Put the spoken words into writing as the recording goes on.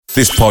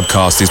This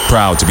podcast is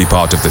proud to be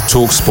part of the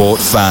TalkSport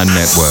Fan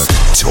Network.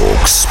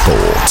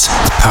 TalkSport.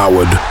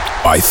 Powered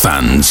by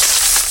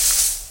fans.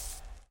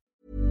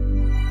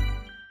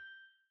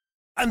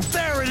 And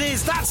there it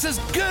is, that's as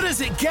good as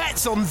it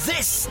gets on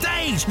this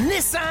stage.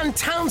 Nissan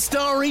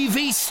Townstar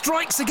EV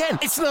strikes again.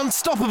 It's an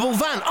unstoppable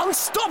van,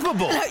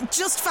 unstoppable.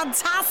 Just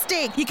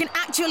fantastic. You can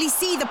actually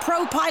see the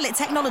Pro Pilot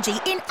technology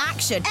in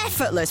action.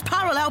 Effortless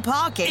parallel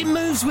parking. It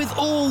moves with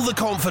all the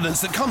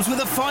confidence that comes with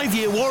a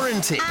 5-year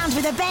warranty. And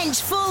with a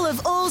bench full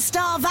of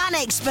all-star van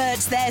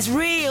experts, there's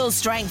real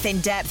strength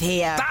in depth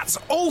here. That's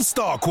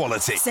all-star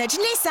quality. Search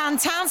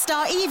Nissan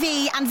Townstar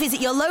EV and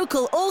visit your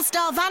local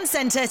all-star van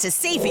centre to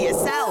see for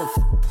yourself.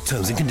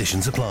 Terms and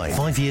conditions apply.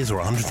 5 years or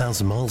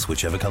 100,000 miles,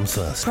 whichever comes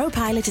first.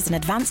 ProPilot is an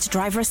advanced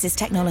driver assist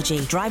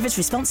technology. Driver's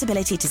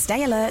responsibility to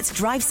stay alert,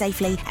 drive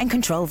safely, and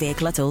control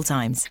vehicle at all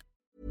times.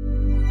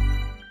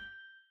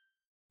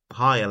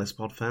 Hi Ellis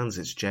Pod fans,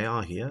 it's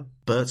JR here.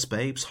 Bert's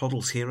Babes,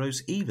 Hoddle's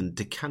Heroes, even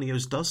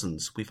DiCanio's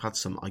Dozens. We've had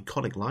some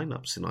iconic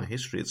lineups in our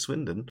history at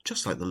Swindon,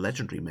 just like the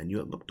legendary menu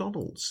at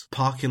McDonald's.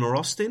 Parkin or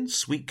Austin,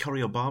 sweet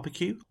curry or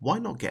barbecue? Why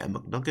not get a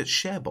McNuggets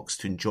share box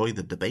to enjoy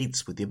the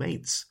debates with your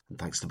mates? And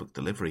thanks to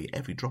McDelivery,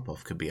 every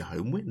drop-off can be a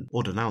home win.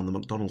 Order now on the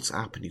McDonald's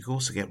app and you can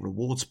also get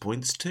rewards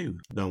points too.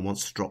 No one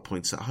wants to drop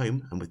points at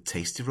home, and with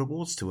tasty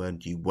rewards to earn,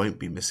 you won't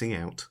be missing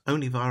out.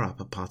 Only via app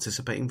at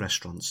participating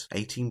restaurants.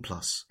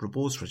 18+.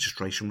 Rewards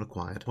registration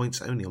required.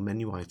 Points only on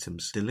menu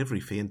items. Delivery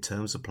fee and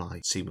terms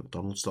apply. See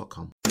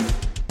mcdonalds.com.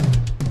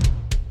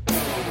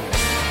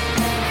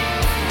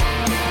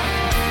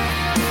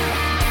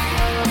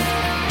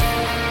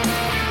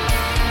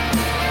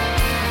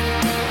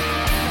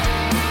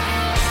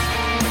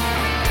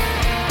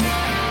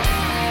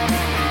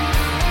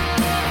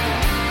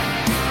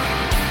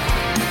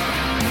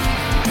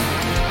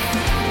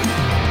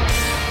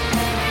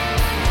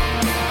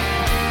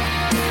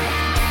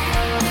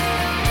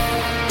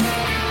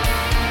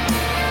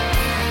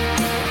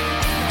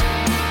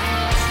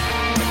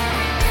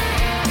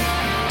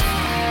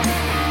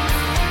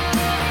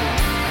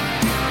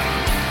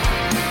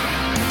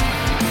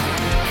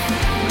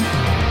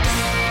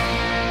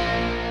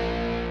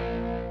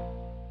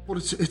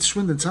 But it's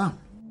Swindon Town.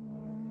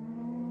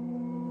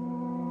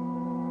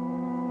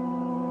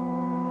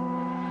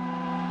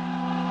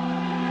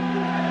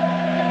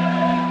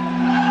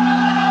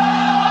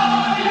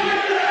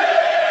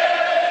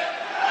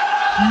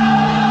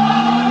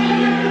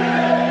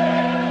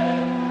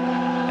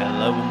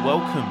 Hello and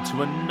welcome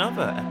to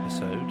another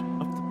episode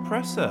of The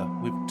Presser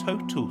with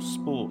Total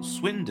Sport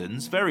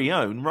Swindon's very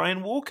own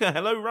Ryan Walker.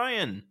 Hello,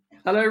 Ryan.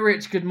 Hello,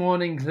 Rich. Good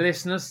morning,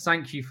 listeners.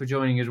 Thank you for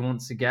joining us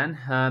once again.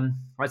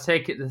 I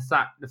take it the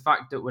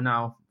fact that we're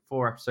now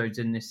 4 episodes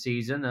in this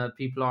season,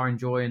 people are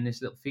enjoying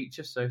this little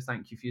feature, so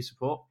thank you for your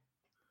support.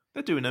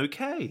 They're doing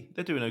okay.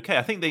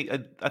 I think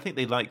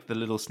they like the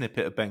little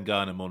snippet of Ben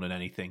Garner more than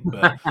anything,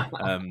 but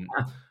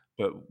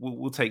but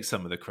we'll take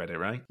some of the credit,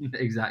 right?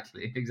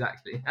 Exactly.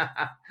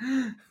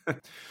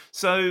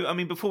 So, I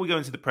mean, before we go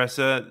into the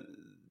presser,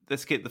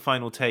 let's get the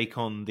final take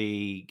on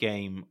the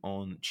game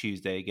on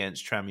Tuesday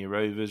against Tranmere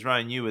Rovers.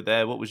 Ryan, you were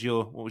there. What was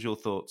your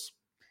thoughts?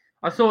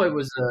 I thought it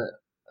was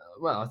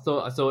I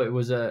thought it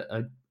was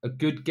a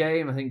good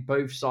game. I think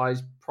both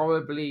sides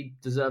probably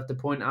deserved to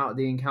point out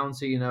the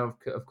encounter. You know,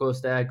 of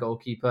course, their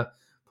goalkeeper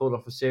pulled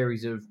off a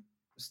series of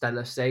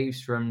stellar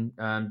saves from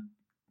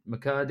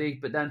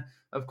McCurdy, but then,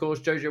 of course,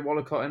 Jojo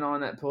Wallacott and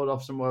Arnett pulled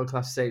off some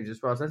world-class saves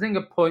as well. So I think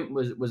a point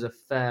was a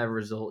fair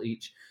result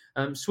each.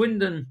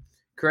 Swindon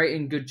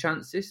creating good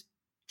chances,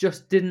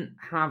 just didn't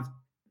have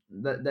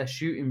their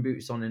shooting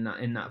boots on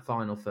in that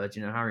final third.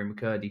 You know, Harry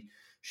McCurdy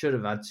should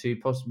have had 2,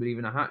 possibly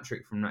even a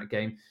hat-trick from that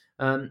game.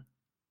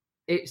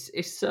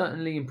 It's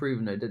certainly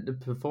improving, though. The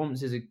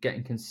performances are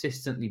getting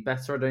consistently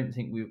better. I don't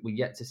think we're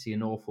yet to see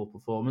an awful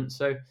performance.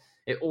 So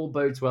it all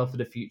bodes well for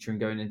the future and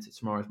going into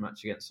tomorrow's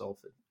match against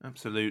Salford.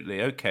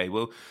 Absolutely. Okay,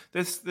 well,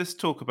 let's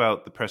talk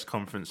about the press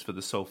conference for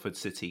the Salford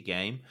City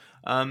game.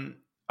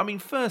 I mean,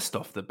 first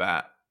off the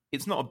bat,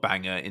 it's not a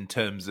banger in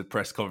terms of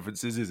press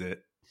conferences, is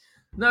it?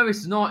 No,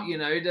 it's not. You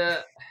know,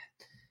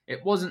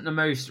 it wasn't the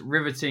most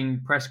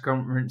riveting press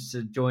conference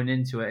to join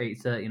into at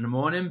 8:30 in the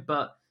morning,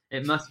 but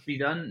it must be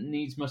done.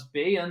 Needs must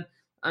be.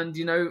 And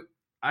you know,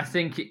 I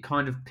think it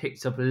kind of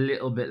picked up a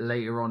little bit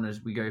later on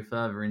as we go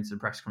further into the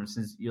press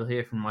conferences. You'll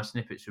hear from my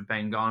snippets with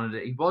Ben Garner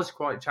that he was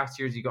quite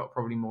chatty as he got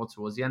probably more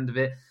towards the end of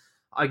it.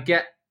 I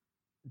get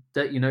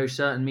that, you know,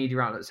 certain media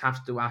outlets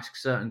have to ask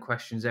certain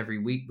questions every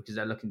week because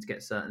they're looking to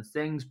get certain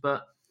things,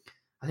 but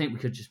I think we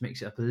could just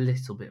mix it up a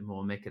little bit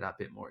more, make it a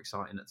bit more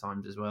exciting at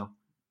times as well.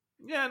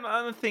 Yeah, and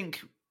I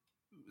think,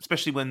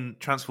 especially when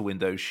transfer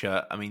windows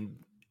shut, I mean,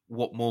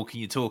 what more can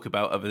you talk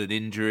about other than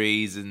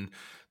injuries and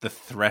the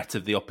threat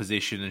of the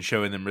opposition and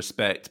showing them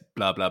respect,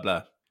 blah, blah,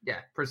 blah. Yeah,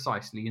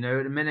 precisely. You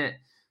know, at a minute,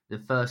 the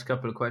first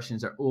couple of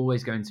questions are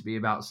always going to be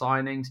about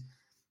signings.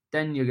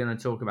 Then you're going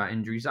to talk about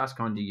injuries. That's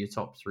kind of your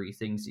top 3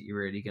 things that you're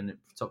really going to,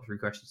 top 3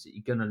 questions that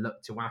you're going to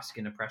look to ask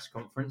in a press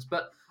conference.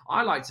 But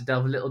I like to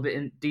delve a little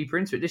bit deeper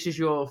into it. This is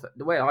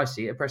the way I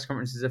see it, a press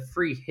conference is a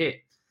free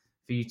hit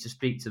for you to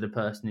speak to the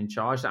person in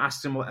charge, to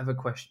ask them whatever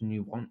question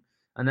you want,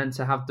 and then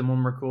to have them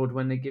on record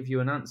when they give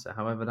you an answer,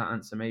 however that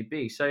answer may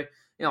be. So,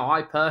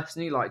 I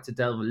personally like to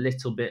delve a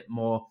little bit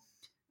more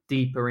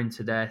deeper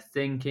into their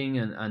thinking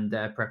and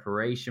their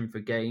preparation for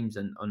games,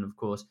 and of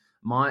course,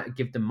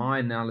 give them my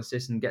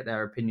analysis and get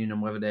their opinion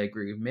on whether they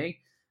agree with me.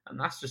 And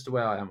that's just the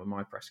way I am with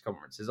my press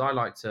conferences. I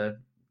like to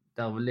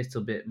delve a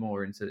little bit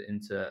more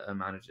into a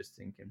manager's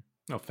thinking.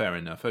 Oh, fair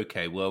enough.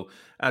 Okay, well,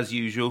 as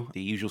usual,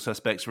 the usual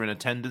suspects were in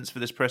attendance for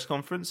this press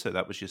conference. So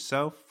that was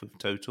yourself with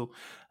Total,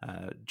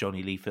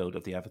 Johnny Leafield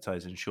of The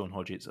Advertiser, and Sean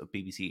Hodgetts of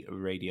BBC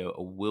Radio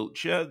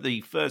Wiltshire.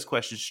 The first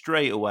question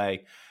straight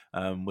away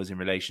was in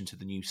relation to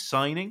the new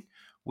signing,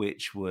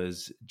 which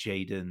was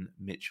Jayden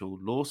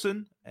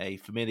Mitchell-Lawson, a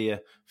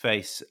familiar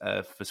face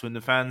for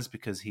Swindon fans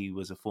because he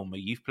was a former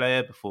youth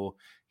player before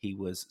he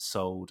was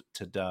sold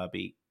to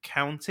Derby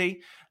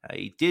County.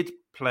 He did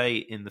play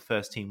in the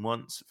first team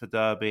once for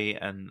Derby,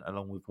 and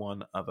along with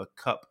one other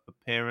cup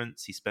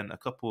appearance. He spent a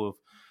couple of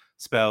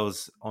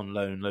spells on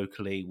loan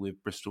locally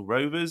with Bristol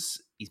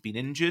Rovers. He's been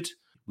injured.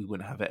 We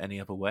wouldn't have it any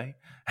other way.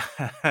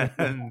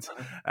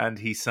 and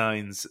he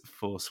signs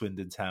for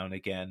Swindon Town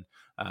again.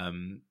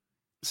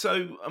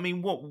 So, I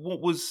mean, what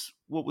was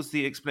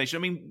the explanation?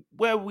 I mean,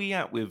 where are we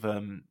at with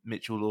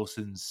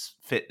Mitchell-Lawson's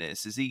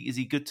fitness? Is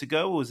he good to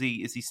go, or is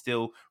he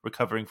still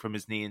recovering from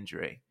his knee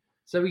injury?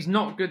 So he's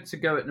not good to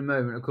go at the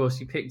moment. Of course,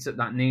 he picked up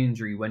that knee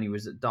injury when he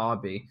was at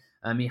Derby.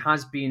 He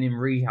has been in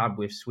rehab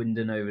with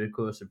Swindon over the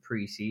course of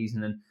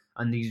pre-season,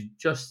 and he's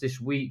just this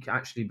week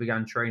actually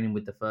began training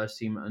with the first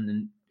team and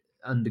then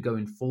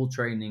undergoing full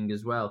training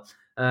as well.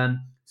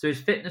 So his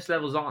fitness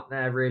levels aren't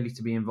there really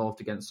to be involved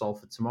against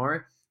Salford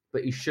tomorrow,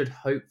 but he should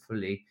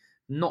hopefully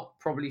not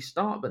probably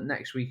start, but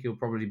next week he'll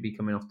probably be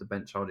coming off the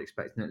bench, I would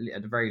expect,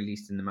 at the very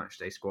least in the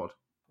matchday squad.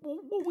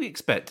 What are we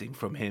expecting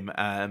from him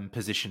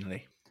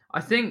positionally?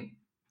 I think,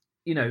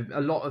 a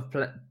lot of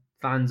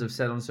fans have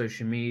said on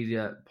social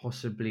media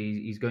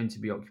possibly he's going to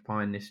be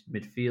occupying this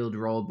midfield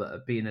role,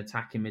 but be an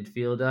attacking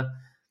midfielder.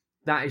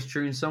 That is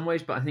true in some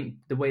ways, but I think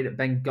the way that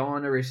Ben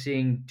Garner is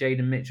seeing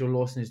Jayden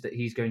Mitchell-Lawson is that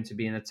he's going to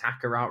be an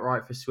attacker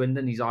outright for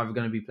Swindon. He's either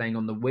going to be playing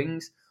on the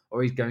wings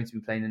or he's going to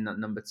be playing in that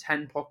number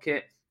 10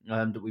 pocket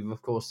that we've,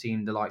 of course,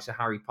 seen the likes of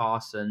Harry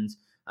Parsons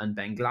and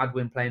Ben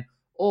Gladwin playing.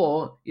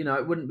 Or,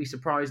 it wouldn't be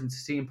surprising to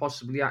see him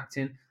possibly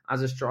acting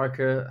as a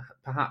striker,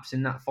 perhaps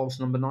in that false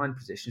number 9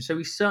 position. So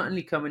he's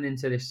certainly coming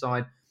into this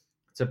side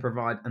to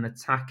provide an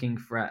attacking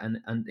threat,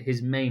 and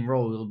his main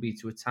role will be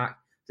to attack,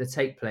 to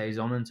take players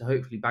on, and to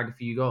hopefully bag a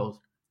few goals.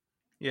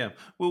 Yeah,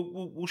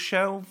 we'll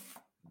shelve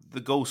the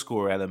goal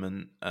scorer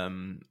element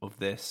of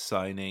this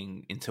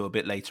signing into a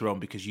bit later on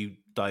because you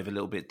dive a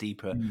little bit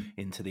deeper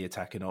into the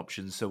attacking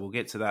options. So we'll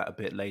get to that a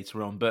bit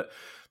later on. But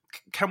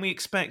can we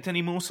expect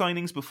any more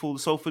signings before the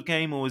Salford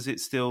game, or is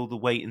it still the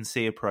wait and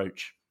see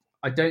approach?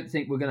 I don't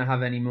think we're going to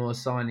have any more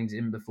signings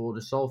in before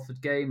the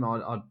Salford game.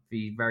 I'd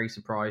be very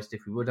surprised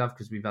if we would have,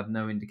 because we've had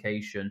no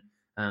indication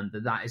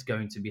that is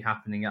going to be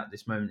happening at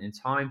this moment in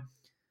time.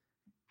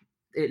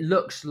 It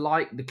looks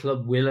like the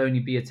club will only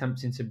be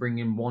attempting to bring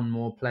in one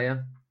more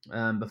player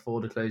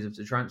before the close of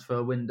the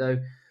transfer window.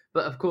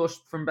 But of course,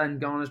 from Ben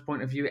Garner's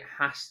point of view, it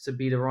has to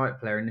be the right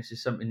player. And this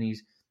is something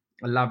he's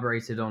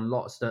elaborated on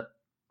lots, that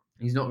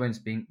he's not going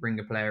to bring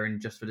a player in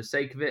just for the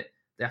sake of it.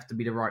 They have to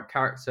be the right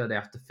character. They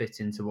have to fit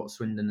into what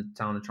Swindon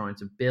Town are trying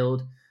to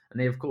build.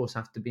 And they, of course,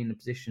 have to be in the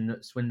position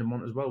that Swindon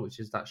want as well, which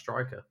is that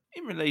striker.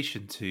 In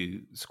relation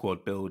to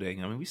squad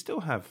building, I mean, we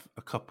still have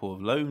a couple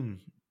of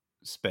loan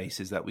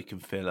spaces that we can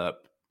fill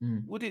up.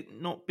 Would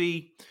it not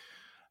be...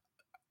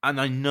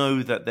 And I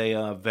know that they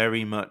are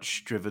very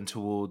much driven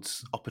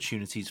towards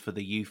opportunities for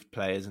the youth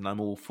players, and I'm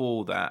all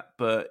for that.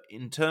 But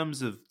in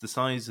terms of the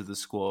size of the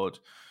squad,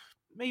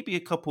 maybe a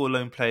couple of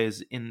loan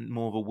players in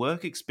more of a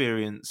work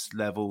experience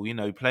level,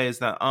 players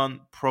that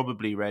aren't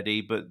probably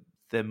ready, but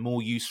they're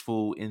more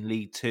useful in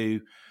League Two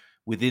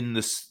within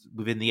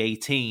the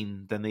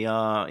 18 than they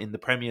are in the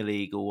Premier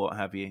League or what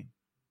have you.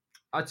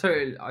 I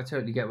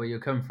totally get where you're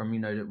coming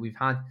from. That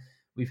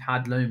we've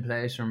had loan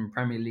players from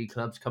Premier League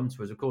clubs come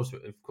to us. Of course,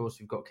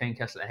 we've got Kane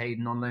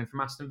Kessler-Hayden on loan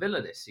from Aston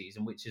Villa this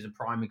season, which is a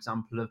prime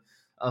example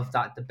of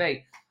that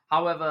debate.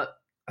 However,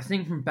 I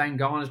think from Ben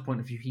Garner's point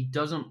of view, he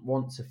doesn't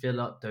want to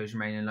fill up those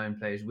remaining loan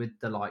players with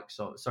the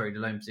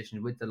loan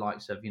positions with the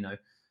likes of,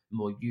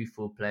 more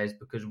youthful players,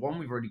 because one,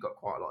 we've already got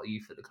quite a lot of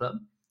youth at the club,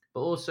 but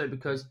also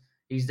because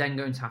he's then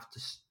going to have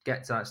to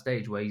get to that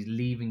stage where he's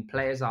leaving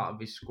players out of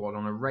his squad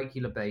on a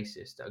regular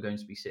basis that are going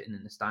to be sitting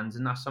in the stands,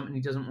 and that's something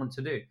he doesn't want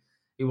to do.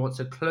 He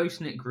wants a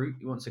close-knit group.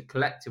 He wants a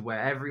collective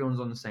where everyone's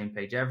on the same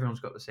page. Everyone's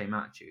got the same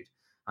attitude.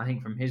 I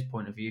think from his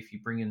point of view, if you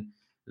bring in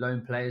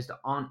loan players that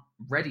aren't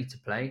ready to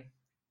play,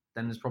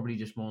 then there's probably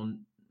just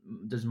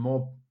there's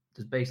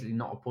basically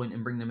not a point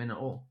in bringing them in at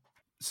all.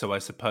 So I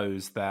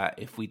suppose that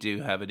if we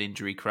do have an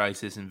injury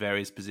crisis in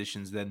various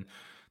positions, then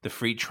the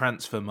free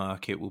transfer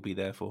market will be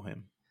there for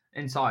him.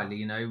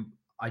 Entirely,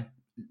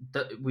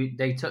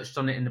 they touched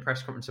on it in the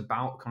press conference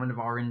about kind of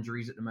our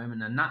injuries at the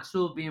moment, and that's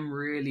all being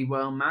really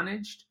well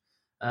managed.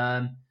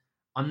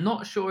 I'm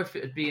not sure if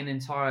it would be an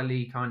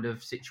entirely kind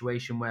of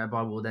situation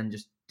whereby we'll then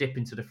just dip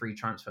into the free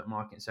transfer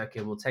market and say,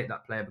 okay, we'll take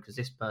that player because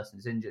this person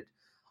is injured.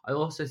 I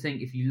also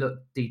think if you look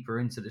deeper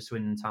into the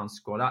Swindon Town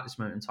squad at this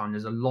moment in time,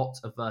 there's a lot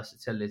of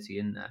versatility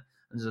in there.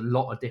 And there's a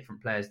lot of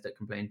different players that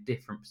can play in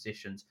different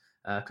positions,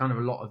 kind of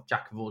a lot of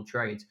jack of all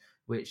trades,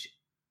 which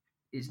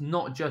is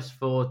not just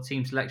for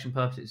team selection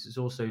purposes. It's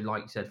also,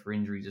 like you said, for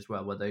injuries as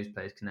well, where those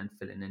players can then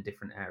fill in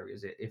different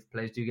areas if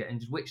players do get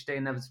injured, which they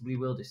inevitably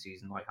will this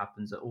season, like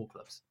happens at all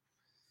clubs.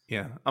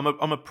 Yeah, I'm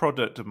a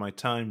product of my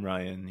time,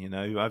 Ryan. You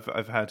know,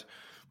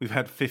 we've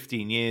had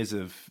 15 years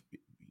of,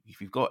 if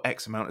you've got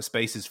X amount of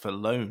spaces for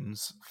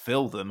loans,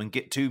 fill them and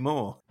get 2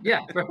 more. Yeah,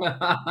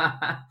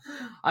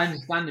 I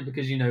understand it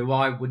because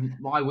why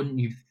wouldn't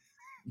you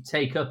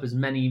take up as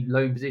many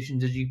loan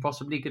positions as you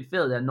possibly could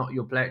fill? They're not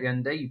your player at the end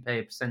of the day. You pay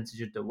a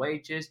percentage of the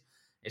wages.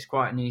 It's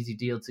quite an easy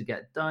deal to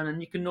get done, and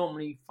you can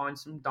normally find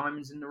some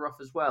diamonds in the rough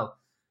as well.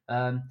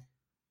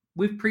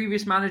 With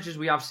previous managers,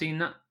 we have seen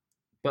that.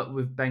 But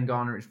with Ben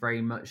Garner, it's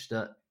very much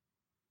that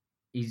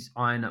he's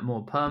eyeing at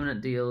more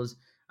permanent deals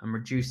and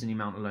reducing the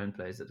amount of loan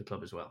players at the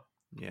club as well.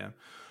 Yeah.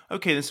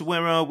 Okay, so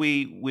where are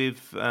we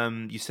with,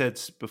 you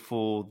said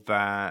before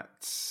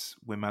that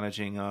we're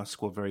managing our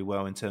squad very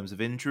well in terms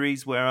of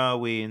injuries. Where are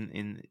we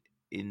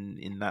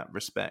in that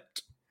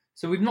respect?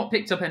 So we've not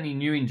picked up any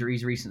new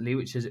injuries recently,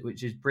 which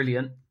is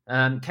brilliant.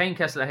 Kane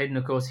Kessler-Hayden,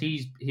 of course,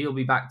 he'll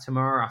be back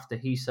tomorrow after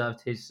he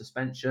served his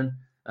suspension.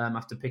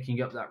 After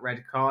picking up that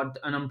red card.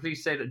 And I'm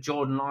pleased to say that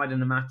Jordan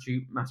Lyden and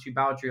Matthew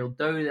Bowdry,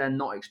 although they're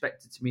not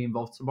expected to be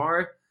involved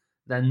tomorrow,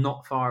 they're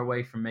not far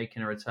away from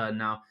making a return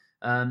now.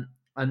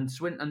 And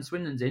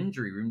Swindon's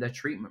injury room, their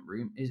treatment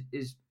room,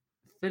 is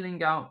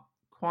filling out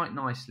quite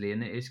nicely,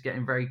 and it is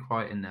getting very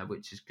quiet in there,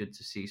 which is good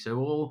to see.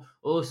 So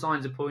all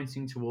signs are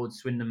pointing towards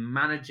Swindon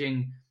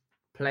managing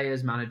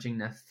players, managing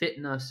their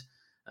fitness,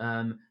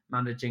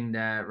 managing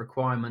their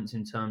requirements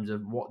in terms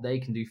of what they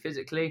can do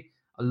physically,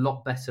 a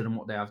lot better than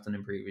what they have done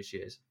in previous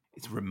years.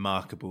 It's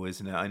remarkable,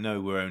 isn't it? I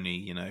know we're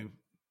only,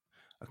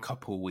 a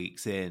couple of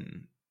weeks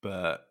in,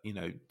 but,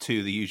 2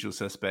 of the usual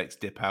suspects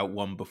dip out,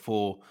 one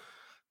before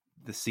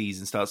the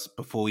season starts,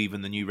 before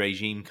even the new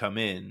regime come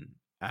in,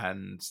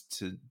 and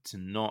to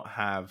not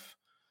have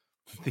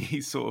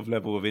the sort of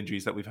level of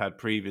injuries that we've had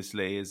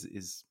previously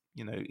is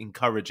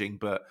encouraging,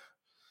 but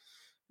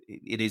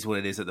it is what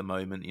it is at the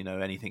moment.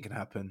 Anything can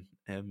happen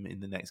in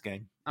the next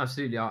game.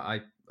 Absolutely,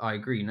 I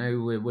agree.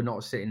 No, we're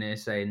not sitting here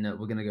saying that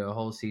we're going to go a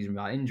whole season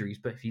without injuries.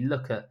 But if you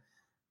look at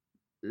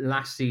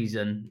last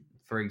season,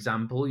 for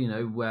example,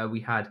 where we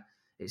had,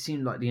 it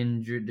seemed like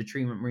the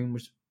treatment room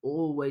was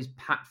always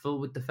packed full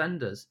with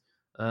defenders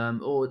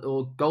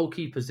or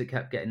goalkeepers that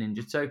kept getting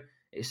injured. So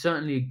it's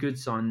certainly a good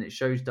sign. It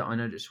shows that I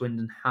know that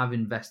Swindon have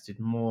invested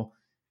more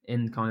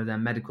in kind of their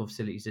medical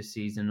facilities this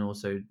season,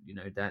 also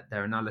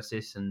their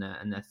analysis and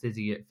their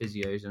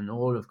physios and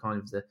all of kind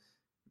of the,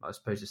 I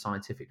suppose, the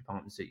scientific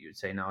departments that you would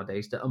say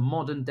nowadays that a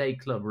modern day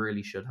club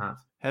really should have.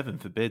 Heaven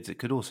forbids, it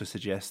could also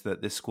suggest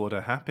that this squad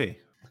are happy.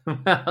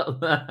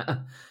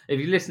 Well, if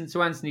you listen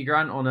to Anthony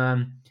Grant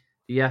on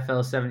the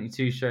FL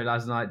 72 show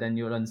last night, then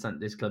you'll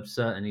understand this club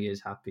certainly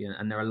is happy,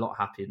 and they're a lot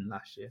happier than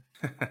last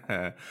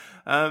year.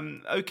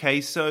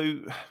 Okay,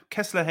 so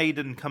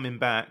Kessler-Hayden coming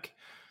back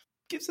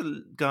gives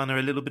Garner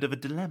a little bit of a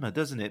dilemma,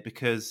 doesn't it?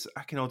 Because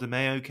Akin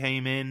Odemeo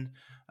came in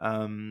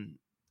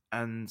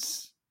and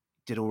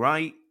did all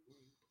right.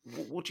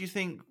 What do you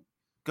think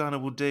Garner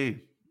will do?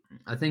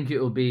 I think it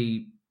will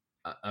be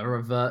a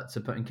revert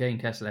to putting Kane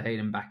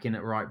Kessler-Hayden back in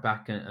at right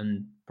back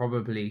and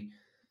probably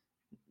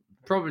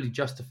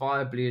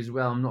justifiably as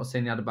well. I'm not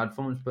saying he had a bad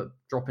performance, but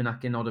dropping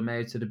Akin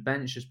Odemeo to the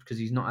bench just because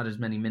he's not had as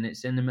many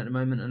minutes in him at the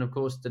moment. And of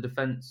course, the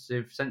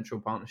defensive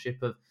central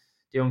partnership of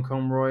Dion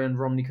Conroy and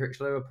Romney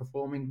Critchlow are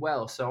performing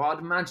well. So I'd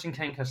imagine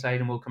Kane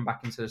Kessler-Hayden will come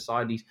back into the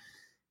side.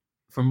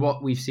 From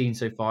what we've seen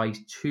so far,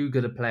 he's too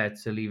good a player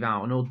to leave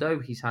out. And although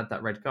he's had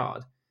that red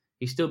card,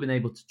 he's still been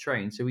able to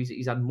train. So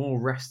he's had more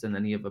rest than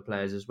any other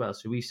players as well.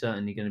 So he's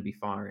certainly going to be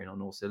firing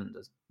on all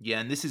cylinders. Yeah,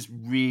 and this is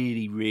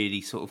really, really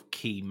sort of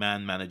key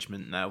man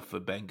management now for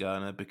Ben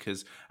Garner,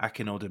 because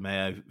Akin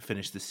Odemeo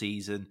finished the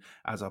season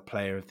as our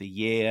player of the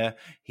year.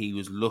 He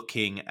was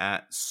looking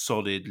at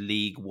solid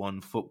League One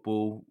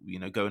football,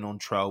 going on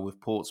trial with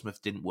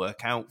Portsmouth didn't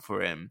work out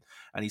for him.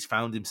 And he's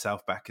found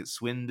himself back at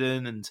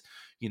Swindon, and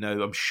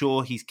I'm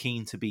sure he's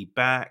keen to be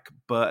back,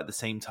 but at the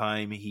same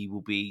time, he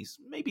will be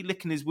maybe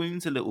licking his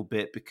wounds a little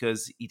bit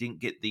because he didn't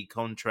get the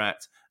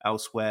contract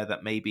elsewhere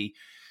that maybe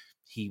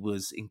he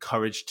was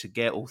encouraged to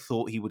get or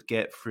thought he would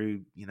get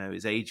through,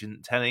 his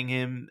agent telling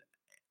him.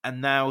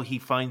 And now he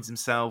finds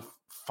himself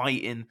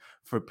fighting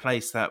for a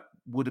place that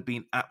would have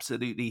been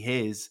absolutely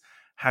his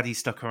had he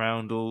stuck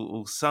around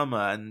all summer.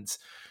 And,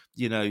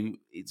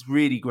 it's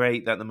really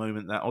great at the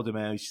moment that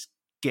Odemeo is just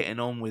getting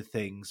on with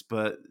things,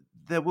 but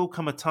there will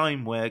come a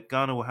time where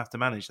Garner will have to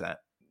manage that.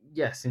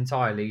 Yes,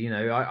 entirely.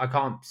 I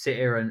can't sit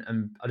here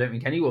and I don't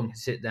think anyone can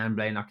sit there and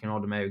blame Akin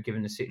Odemeo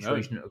given the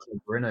situation that a club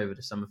we're in over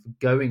the summer for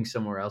going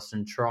somewhere else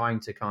and trying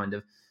to kind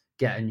of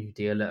get a new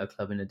deal at a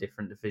club in a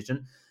different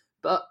division.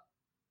 But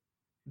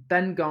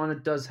Ben Garner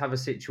does have a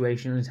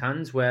situation in his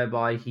hands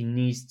whereby he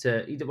needs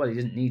to, well, he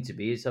doesn't need to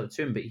be, it's up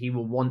to him, but he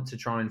will want to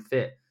try and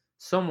fit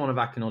someone of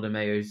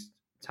Akinwolde-Mayo's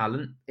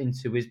talent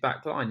into his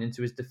back line,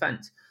 into his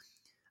defence.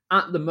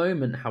 At the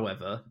moment,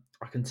 however,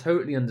 I can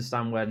totally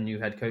understand where the new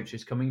head coach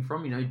is coming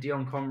from. You know,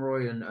 Dion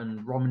Conroy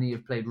and Romney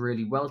have played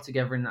really well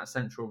together in that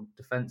central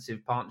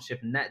defensive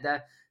partnership, and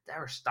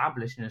they're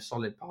establishing a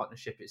solid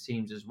partnership, it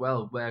seems, as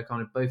well, where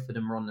kind of both of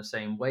them are on the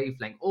same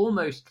wavelength,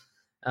 almost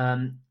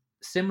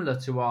similar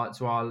to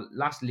our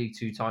last League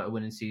Two title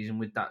winning season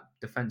with that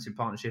defensive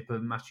partnership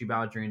of Matthew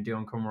Bowdry and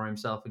Dion Conroy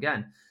himself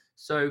again.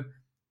 So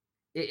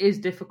it is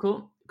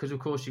difficult because, of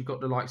course, you've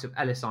got the likes of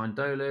Ellis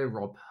Dolo,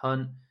 Rob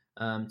Hunt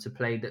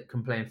that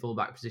can play in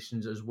fullback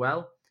positions as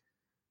well.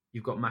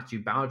 You've got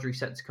Matthew Bowdry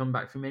set to come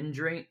back from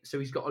injury, so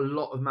he's got a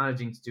lot of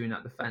managing to do in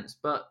that defence.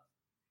 But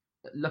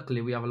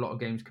luckily, we have a lot of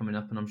games coming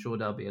up, and I'm sure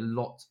there'll be a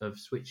lot of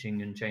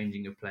switching and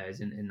changing of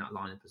players in that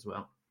lineup as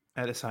well.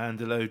 Ellis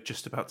Andelo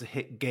just about to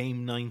hit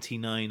game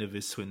 99 of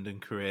his Swindon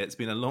career. It's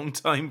been a long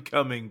time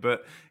coming,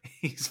 but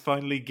he's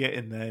finally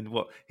getting there in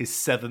his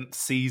 7th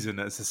season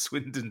as a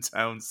Swindon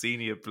Town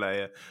senior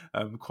player.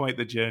 Quite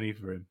the journey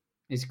for him.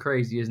 It's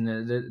crazy, isn't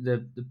it?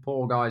 The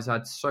poor guy's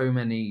had so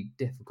many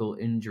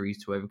difficult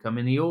injuries to overcome,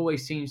 and he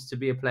always seems to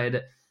be a player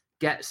that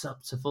gets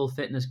up to full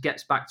fitness,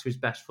 gets back to his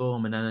best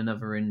form, and then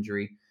another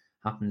injury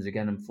happens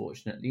again,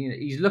 unfortunately.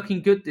 He's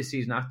looking good this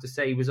season, I have to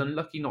say. He was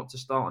unlucky not to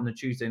start on the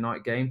Tuesday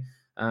night game.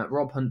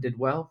 Rob Hunt did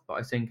well, but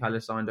I think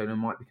Ellis Dolo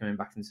might be coming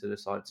back into the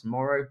side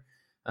tomorrow.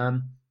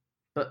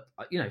 But,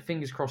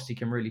 fingers crossed he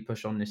can really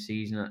push on this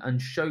season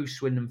and show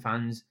Swindon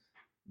fans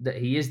that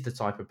he is the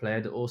type of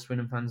player that all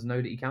Swindon fans know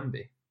that he can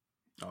be.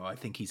 Oh, I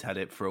think he's had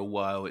it for a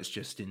while. It's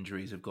just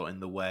injuries have got in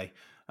the way,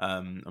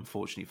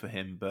 unfortunately for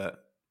him.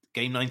 But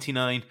game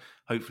 99,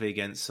 hopefully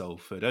against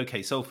Salford.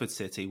 Okay, Salford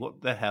City.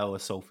 What the hell are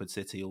Salford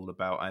City all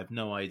about? I have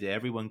no idea.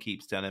 Everyone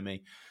keeps telling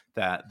me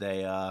that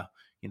they are,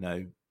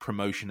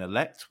 promotion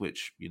elect,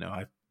 which,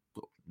 I've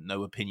got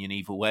no opinion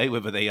either way,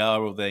 whether they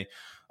are or they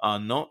are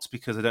not,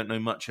 because I don't know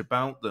much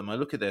about them. I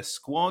look at their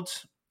squad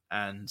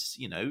and,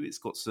 it's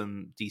got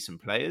some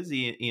decent players.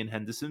 Ian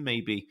Henderson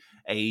may be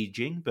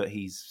aging, but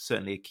he's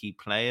certainly a key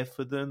player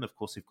for them. Of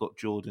course, they've got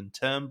Jordan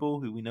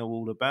Turnbull, who we know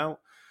all about.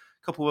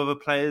 A couple of other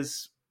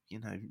players,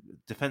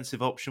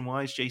 defensive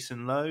option-wise,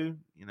 Jason Lowe,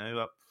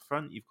 up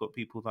front, you've got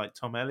people like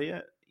Tom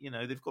Elliott.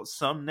 They've got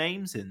some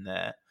names in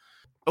there.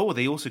 Oh,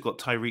 they also got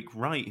Tyreek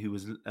Wright, who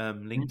was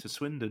linked to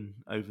Swindon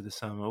over the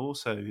summer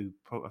also, who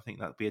I think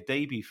that'd be a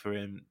debut for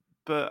him.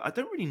 But I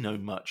don't really know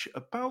much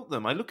about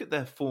them. I look at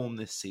their form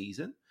this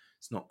season.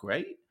 It's not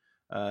great.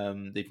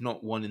 They've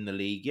not won in the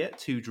league yet.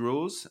 2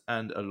 draws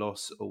and a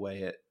loss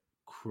away at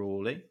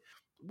Crawley.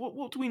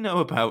 What do we know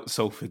about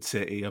Salford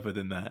City other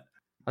than that?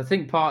 I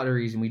think part of the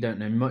reason we don't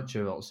know much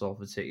about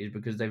Salford City is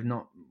because they've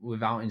not,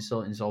 without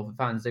insulting Salford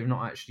fans, they've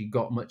not actually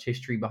got much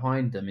history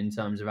behind them in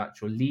terms of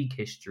actual league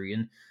history.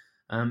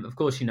 And of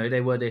course,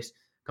 they were this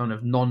kind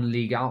of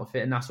non-league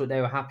outfit, and that's what they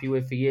were happy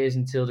with for years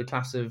until the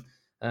class of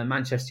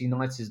Manchester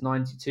United's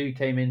 92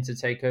 came in to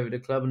take over the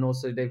club. And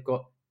also they've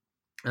got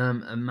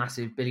a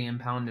massive £1 billion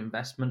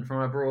investment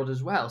from abroad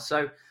as well.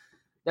 So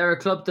they're a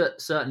club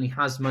that certainly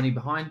has money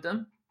behind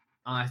them.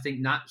 I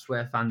think that's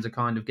where fans are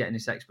kind of getting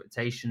this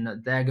expectation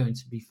that they're going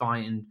to be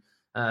fighting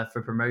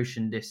for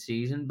promotion this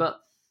season. But,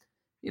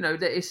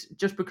 that it's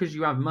just because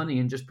you have money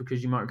and just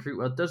because you might recruit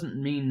well doesn't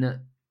mean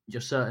that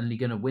you're certainly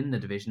going to win the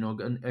division or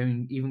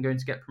even going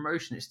to get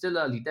promotion. It's still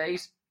early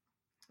days.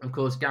 Of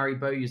course, Gary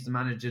Bowyer is the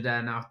manager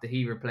there now after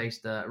he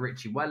replaced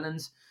Richie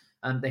Wellens.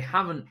 They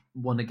haven't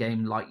won a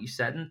game, like you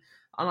said. And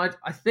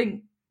I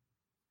think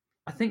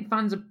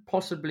fans are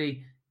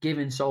possibly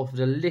giving Salford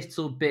a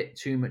little bit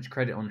too much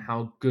credit on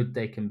how good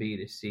they can be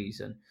this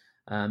season.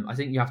 I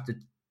think you have to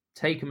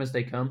take them as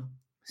they come,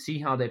 see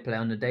how they play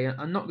on the day,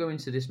 and not go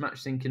into this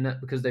match thinking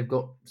that because they've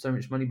got so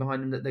much money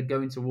behind them that they're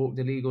going to walk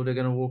the league or they're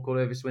going to walk all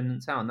over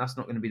Swindon Town. That's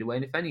not going to be the way.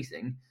 And if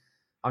anything,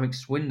 I think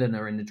Swindon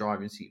are in the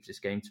driving seat for this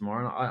game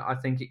tomorrow. And I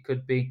think it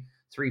could be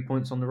 3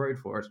 points on the road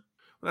for us.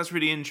 Well, that's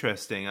really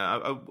interesting.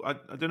 I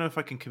don't know if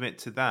I can commit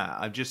to that.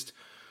 I just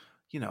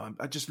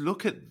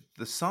look at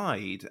the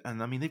side,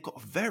 and I mean they've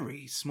got a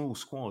very small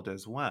squad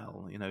as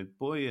well.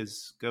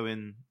 Boyer's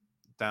going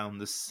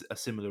down a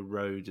similar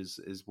road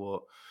as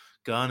what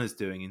Garner's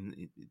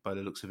doing, by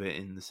the looks of it,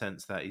 in the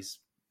sense that he's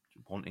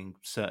wanting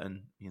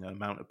certain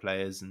amount of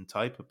players and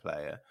type of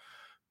player.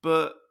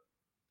 But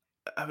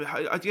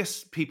I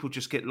guess people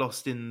just get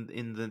lost in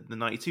the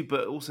 92.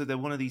 But also they're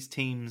one of these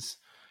teams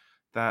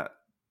that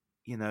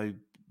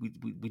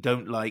we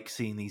don't like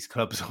seeing these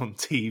clubs on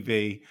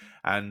TV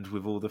and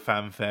with all the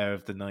fanfare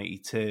of the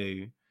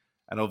 92.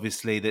 And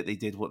obviously that they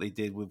did what they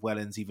did with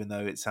Wellens, even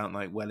though it sounded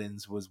like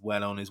Wellens was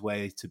well on his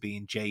way to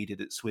being jaded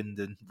at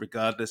Swindon,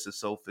 regardless of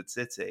Salford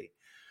City.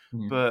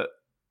 Mm. But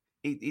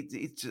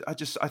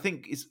I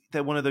think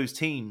they're one of those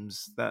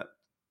teams that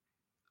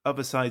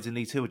other sides in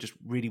League Two just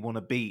really want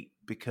to beat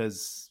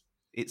because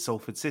it's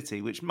Salford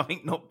City, which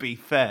might not be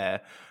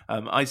fair.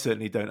 I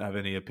certainly don't have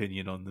any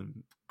opinion on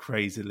them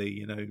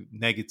crazily,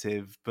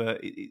 negative,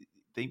 but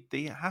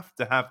they have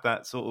to have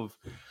that sort of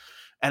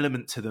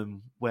element to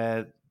them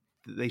where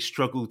they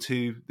struggle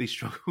to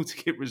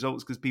get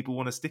results because people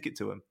want to stick it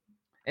to them.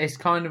 It's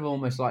kind of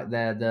almost like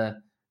they're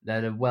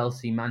the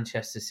wealthy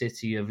Manchester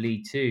City of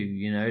League Two.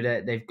 You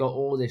know, they've got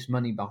all this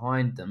money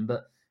behind them,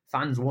 but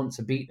fans want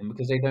to beat them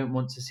because they don't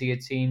want to see a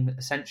team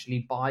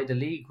essentially buy the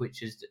league,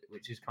 which is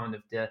kind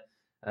of the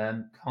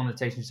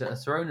connotations that are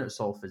thrown at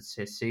Salford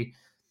City.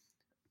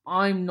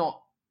 I'm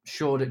not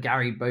sure that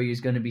Gary Bowie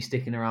is going to be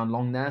sticking around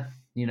long there.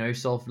 You know,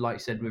 Salford, like I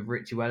said, with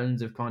Richie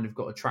Wellens, have kind of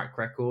got a track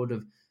record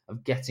of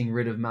getting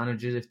rid of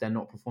managers if they're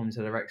not performing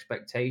to their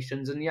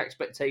expectations. And the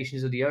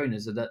expectations of the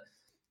owners are that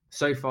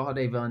so far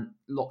they've earned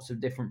lots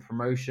of different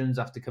promotions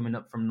after coming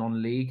up from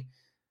non-league.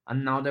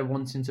 And now they're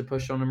wanting to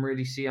push on and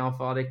really see how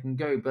far they can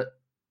go. But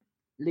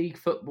league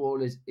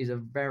football is a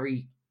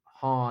very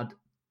hard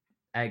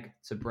egg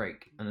to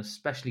break. And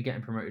especially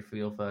getting promoted for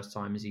your first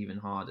time is even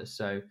harder.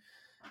 So,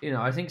 you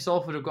know, I think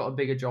Salford have got a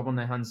bigger job on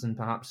their hands than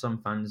perhaps some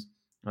fans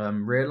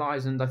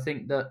realise. And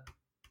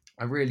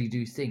I really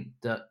do think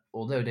that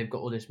although they've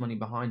got all this money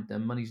behind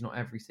them, money's not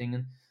everything.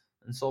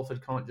 And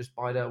Salford can't just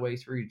buy their way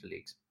through the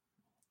leagues.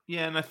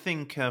 Yeah, and I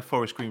think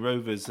Forest Green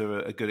Rovers are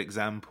a good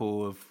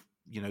example of,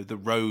 you know, the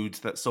road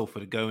that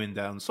Salford are going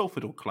down.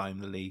 Salford will climb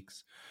the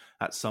leagues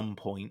at some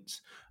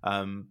point.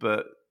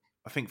 But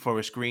I think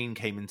Forest Green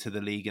came into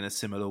the league in a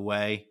similar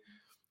way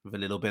with a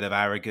little bit of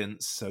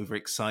arrogance,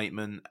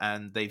 overexcitement,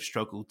 and they've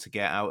struggled to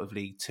get out of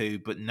League Two.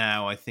 But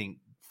now I think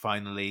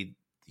finally,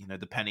 you know,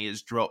 the penny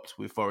has dropped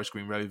with Forest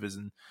Green Rovers,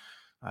 and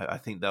I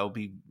think they'll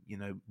be, you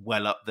know,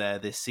 well up there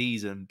this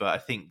season. But I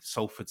think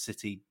Salford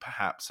City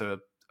perhaps are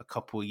a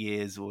couple of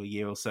years or a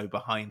year or so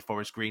behind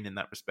Forest Green in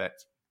that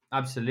respect.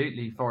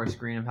 Absolutely. Forest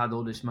Green have had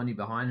all this money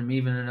behind them,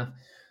 even enough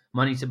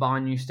money to buy a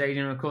new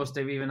stadium. Of course,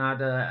 they've even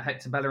had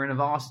Hector Bellerin of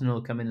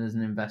Arsenal come in as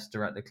an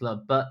investor at the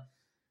club. But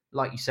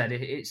like you said,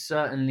 it's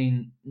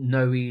certainly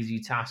no easy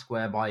task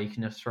whereby you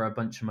can just throw a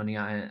bunch of money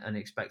at it and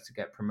expect to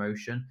get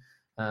promotion.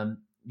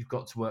 You've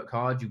got to work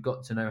hard. You've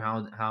got to know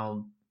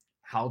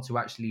how to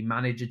actually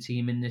manage a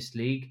team in this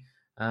league.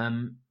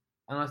 And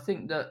I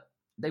think that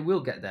they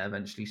will get there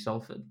eventually,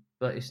 Salford.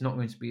 But it's not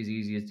going to be as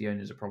easy as the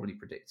owners are probably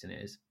predicting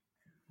it is.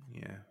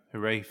 Yeah,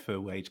 hooray for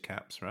wage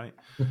caps, right?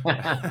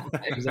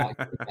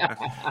 Exactly.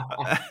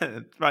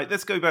 Right,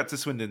 let's go back to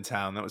Swindon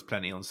Town. That was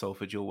plenty on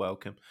Salford. You're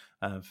welcome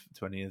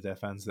to any of their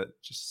fans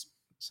that just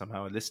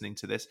somehow are listening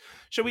to this.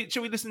 Shall we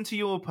listen to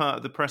your part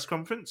of the press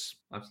conference?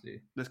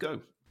 Absolutely. Let's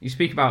go. You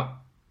speak about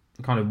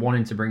kind of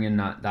wanting to bring in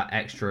that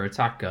extra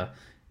attacker,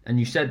 and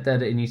you said there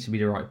that it needs to be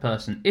the right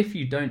person. If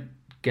you don't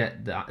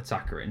get that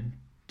attacker in,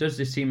 does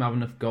this team have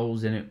enough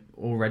goals in it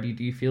already,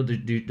 do you feel?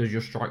 Does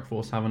your strike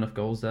force have enough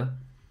goals there?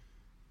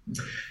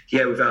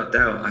 Yeah, without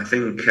doubt. I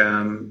think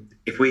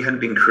if we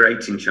hadn't been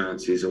creating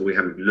chances or we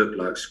haven't looked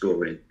like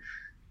scoring,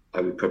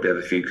 I would probably have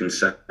a few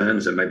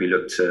concerns and maybe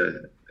look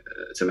to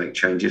make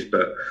changes.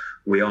 But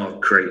we are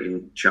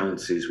creating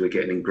chances. We're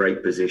getting in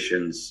great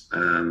positions.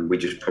 We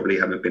just probably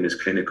haven't been as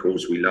clinical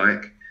as we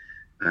like.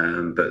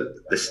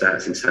 But the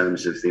stats in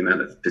terms of the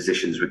amount of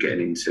positions we're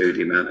getting into,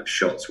 the amount of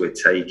shots we're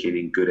taking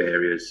in good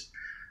areas,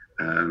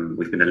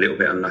 we've been a little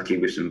bit unlucky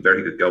with some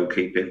very good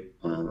goalkeeping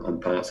on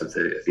parts of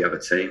the other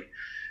team.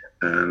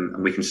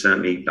 And we can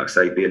certainly, like I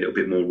say, be a little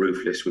bit more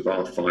ruthless with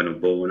our final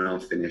ball and our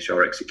finish,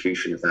 our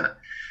execution of that.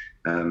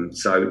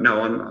 So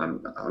no,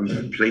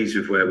 I'm pleased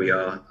with where we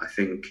are. I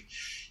think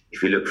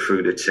if you look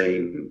through the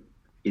team,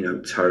 you know,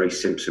 Tyree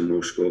Simpson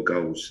will score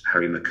goals,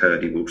 Harry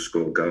McCurdy will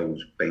score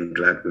goals, Ben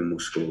Gladwin will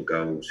score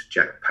goals,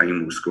 Jack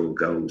Payne will score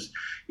goals.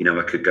 You know,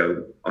 I could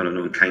go on and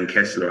on. Kane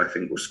Kessler, I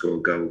think, will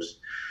score goals.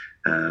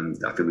 I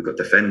think we've got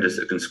defenders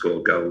that can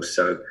score goals.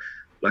 So,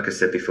 like I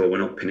said before, we're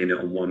not pinning it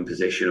on one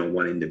position or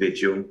one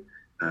individual.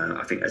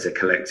 I think as a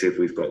collective,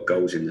 we've got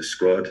goals in the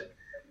squad.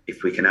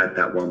 If we can add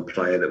that one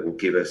player that will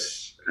give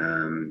us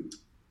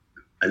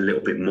a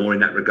little bit more in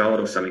that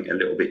regard or something a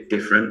little bit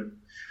different,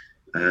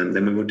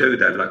 then we will do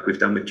that like we've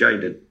done with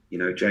Jayden. You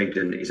know,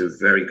 Jayden is a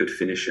very good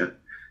finisher.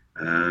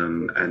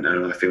 And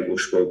I think we'll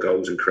score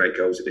goals and create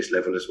goals at this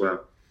level as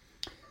well.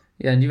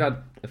 Yeah, and you've had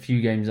a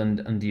few games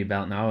under your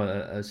belt now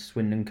as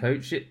Swindon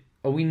coach.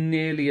 Are we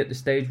nearly at the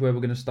stage where we're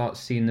going to start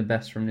seeing the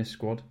best from this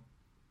squad?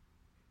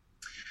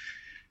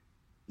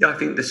 Yeah, I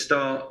think the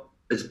start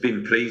has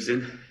been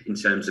pleasing in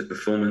terms of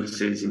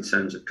performances, in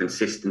terms of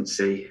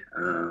consistency,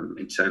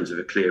 in terms of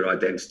a clear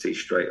identity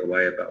straight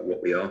away about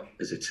what we are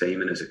as a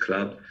team and as a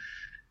club.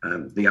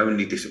 The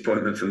only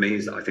disappointment for me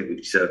is that I think we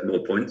deserve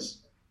more points.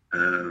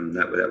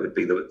 That would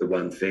be the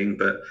one thing.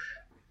 But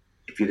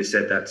if you'd have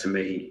said that to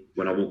me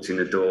when I walked in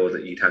the door,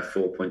 that you'd have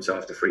 4 points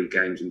after 3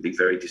 games and be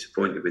very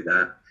disappointed with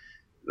that,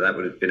 that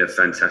would have been a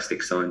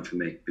fantastic sign for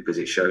me, because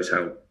it shows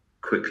how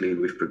quickly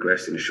we've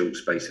progressed in a short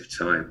space of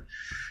time.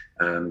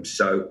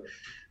 So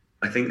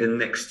I think the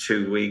next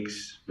 2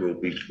 weeks will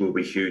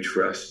be huge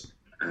for us.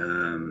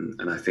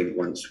 And I think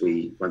once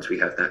we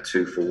have that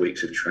 2 full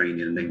weeks of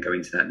training and then go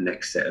into that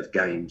next set of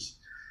games,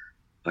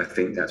 I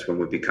think that's when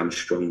we'll become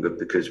stronger,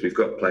 because we've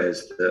got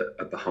players that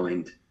are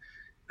behind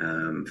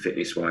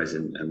fitness-wise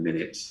and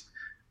minutes.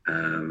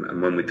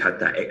 And when we've had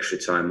that extra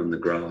time on the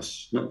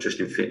grass, not just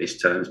in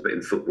fitness terms, but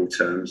in football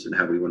terms and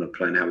how we want to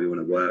play and how we want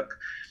to work,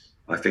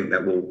 I think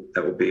that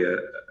will be a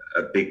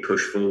big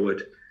push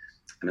forward.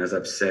 And as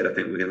I've said, I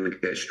think we're going to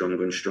get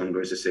stronger and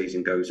stronger as the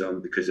season goes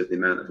on because of the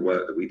amount of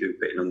work that we do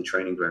put in on the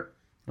training ground.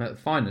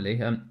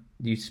 Finally,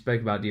 you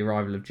spoke about the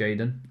arrival of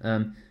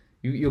Jayden.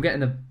 You're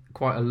getting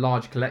quite a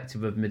large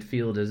collective of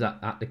midfielders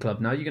at the club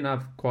now. You're going to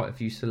have quite a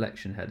few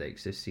selection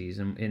headaches this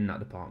season in that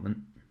department.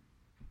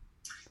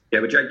 Yeah,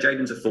 but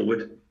Jayden's a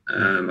forward.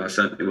 I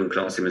certainly wouldn't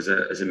class him as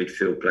a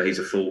midfield player. He's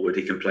a forward.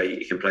 He can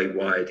play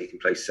wide. He can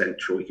play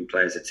central. He can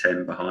play as a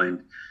 10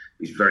 behind.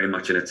 He's very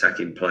much an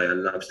attacking player.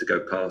 Loves to go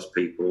past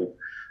people.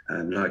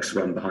 Likes to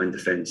run behind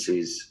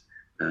defences.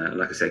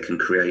 Like I said, can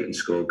create and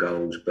score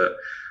goals. But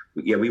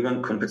yeah, we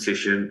want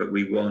competition, but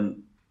we want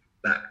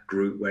that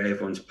group where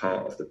everyone's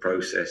part of the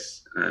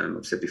process.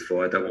 I've said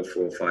before, I don't want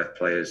 4 or 5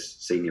 players,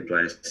 senior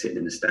players, sitting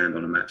in the stand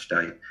on a match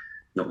day,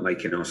 not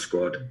making our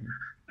squad.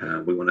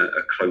 We want a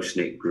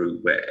close-knit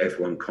group where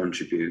everyone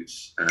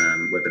contributes,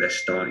 whether they're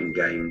starting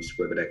games,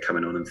 whether they're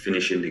coming on and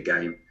finishing the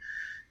game,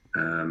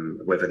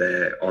 whether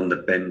they're on the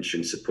bench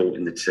and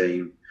supporting the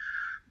team,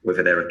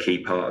 whether they're a key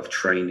part of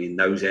training.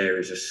 Those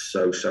areas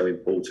are so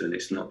important.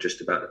 It's not just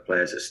about the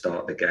players that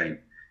start the game.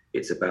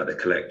 It's about the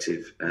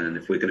collective. And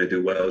if we're going to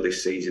do well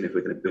this season, if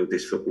we're going to build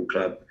this football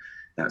club,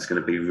 that's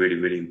going to be really,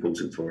 really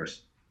important for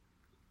us.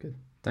 Good.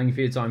 Thank you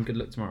for your time. Good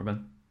luck tomorrow,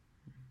 Ben.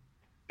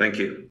 Thank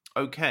you.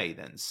 Okay,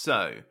 then.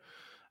 So,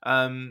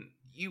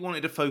 you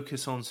wanted to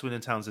focus on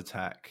Swindon Town's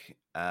attack.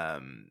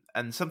 And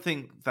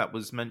something that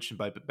was mentioned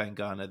by Ben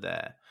Garner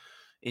there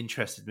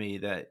interested me,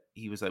 that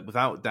he was like,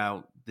 without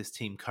doubt, this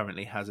team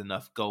currently has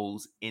enough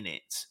goals in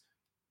it.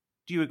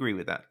 Do you agree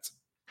with that?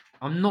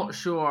 I'm not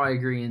sure I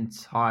agree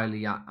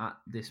entirely at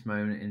this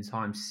moment in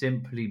time,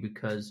 simply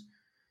because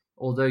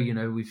although,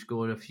 we've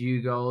scored a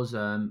few goals,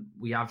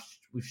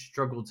 we've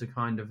struggled to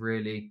kind of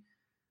really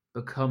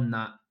become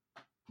that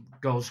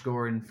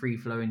goal-scoring,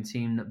 free-flowing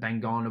team that Ben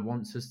Garner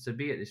wants us to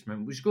be at this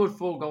moment. We scored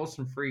 4 goals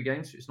from 3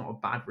 games, so it's not a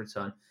bad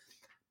return.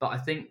 But I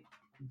think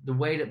the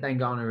way that Ben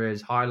Garner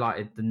has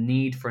highlighted the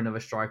need for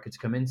another striker to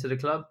come into the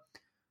club,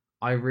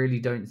 I really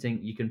don't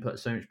think you can put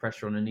so much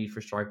pressure on a need for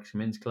a striker to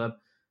come into the club,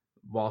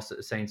 whilst at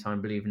the same time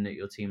believing that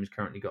your team has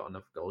currently got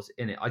enough goals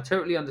in it. I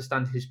totally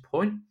understand his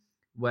point,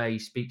 where he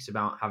speaks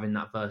about having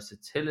that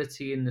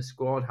versatility in the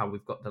squad, how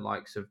we've got the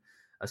likes of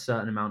a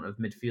certain amount of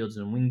midfielders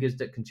and wingers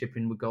that can chip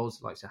in with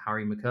goals, like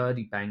Harry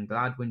McCurdy, Ben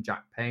Gladwin,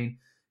 Jack Payne,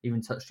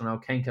 even touched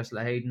on Kane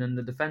Kessler-Hayden, and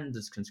the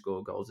defenders can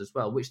score goals as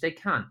well, which they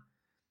can.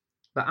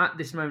 But at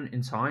this moment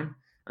in time,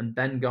 and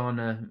Ben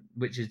Garner,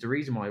 which is the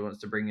reason why he wants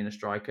to bring in a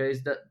striker,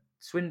 is that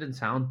Swindon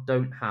Town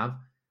don't have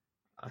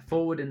a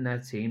forward in their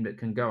team that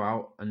can go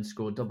out and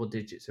score double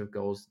digits of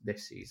goals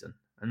this season.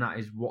 And that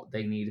is what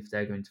they need if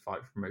they're going to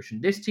fight for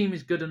promotion. This team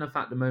is good enough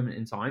at the moment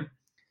in time,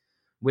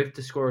 with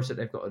the scorers that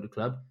they've got at the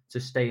club, to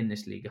stay in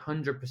this league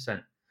 100%.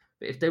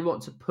 But if they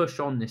want to push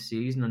on this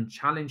season and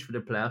challenge for the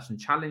playoffs and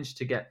challenge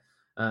to get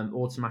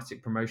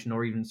automatic promotion,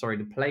 or even,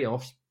 the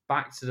playoffs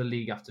back to the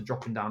league after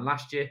dropping down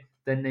last year,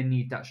 then they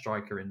need that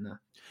striker in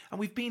there. And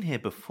we've been here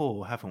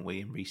before, haven't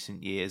we, in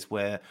recent years,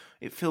 where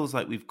it feels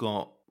like we've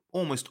got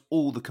almost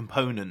all the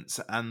components,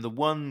 and the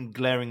one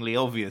glaringly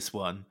obvious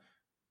one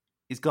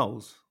is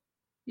goals.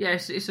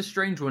 Yes, it's a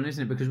strange one,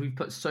 isn't it? Because we've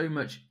put so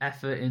much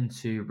effort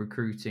into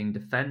recruiting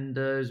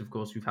defenders. Of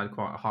course, we've had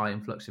quite a high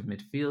influx of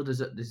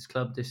midfielders at this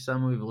club this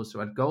summer. We've also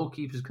had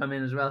goalkeepers come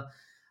in as well.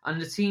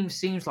 And the team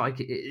seems like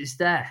it's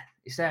there.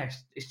 It's there.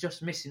 It's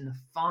just missing the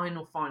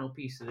final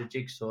piece of the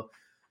jigsaw.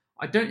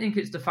 I don't think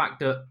it's the fact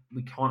that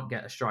we can't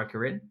get a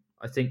striker in.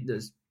 I think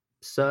there's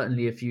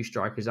certainly a few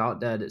strikers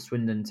out there that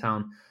Swindon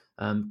Town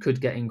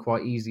could get in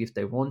quite easily if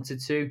they wanted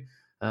to,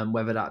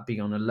 whether that be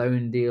on a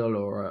loan deal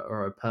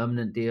or a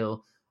permanent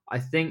deal. I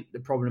think the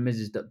problem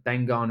is that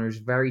Ben Garner is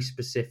very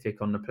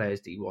specific on the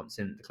players that he wants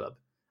in the club.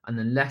 And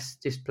unless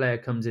this player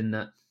comes in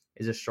that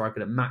is a striker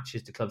that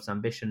matches the club's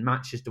ambition,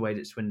 matches the way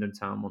that Swindon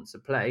Town wants to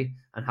play,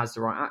 and has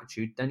the right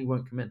attitude, then he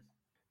won't come in.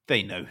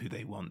 They know who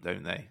they want,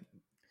 don't they?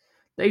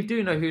 They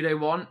do know who they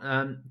want.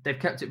 They've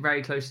kept it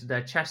very close to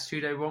their chest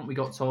who they want. We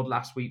got told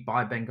last week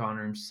by Ben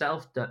Garner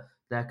himself that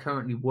they're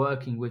currently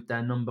working with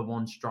their number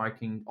 1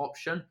 striking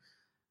option.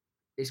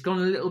 It's gone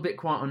a little bit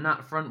quiet on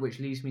that front, which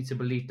leads me to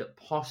believe that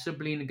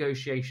possibly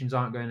negotiations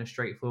aren't going as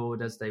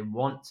straightforward as they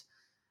want.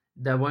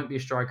 There won't be a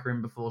striker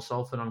in before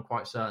Salford, I'm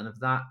quite certain of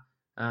that.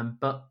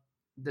 But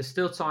there's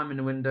still time in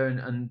the window,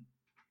 and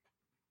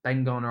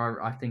Ben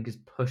Garner, I think, is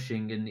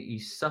pushing, and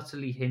he's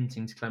subtly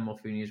hinting to Clem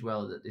Morfuni as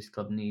well that this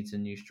club needs a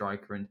new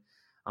striker, and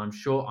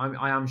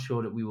I am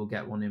sure that we will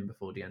get one in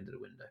before the end of the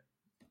window.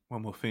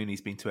 Well,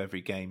 Morfuni's been to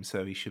every game,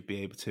 so he should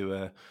be able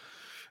to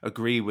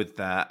agree with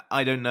that.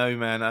 I don't know,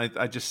 man.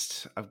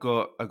 I've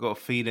got a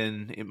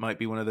feeling it might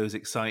be one of those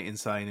exciting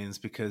signings,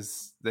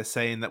 because they're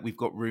saying that we've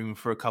got room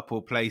for a couple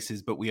of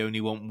places, but we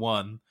only want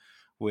one,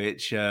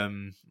 which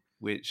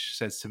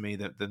says to me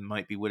that they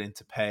might be willing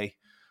to pay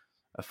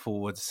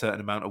afford a certain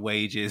amount of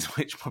wages,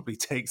 which probably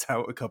takes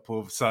out a couple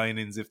of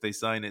signings if they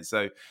sign it.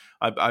 So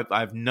I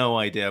have no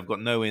idea. I've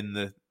got no in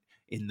the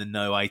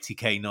know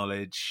ITK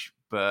knowledge,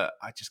 but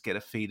I just get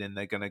a feeling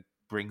they're going to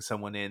bring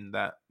someone in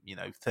that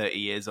 30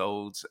 years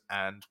old,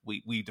 and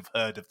we'd have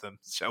heard of them,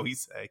 shall we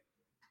say?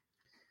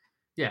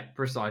 Yeah,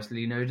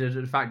 precisely.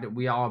 The fact that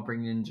we are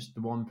bringing in just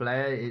the one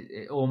player,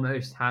 it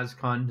almost has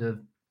kind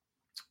of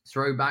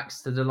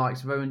throwbacks to the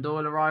likes of Owen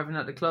Doyle arriving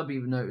at the club,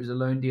 even though it was a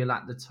loan deal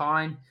at the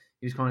time.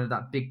 He was kind of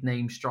that big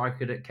name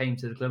striker that came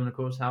to the club, and of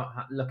course,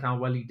 look how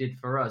well he did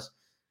for us.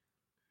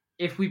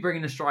 If we bring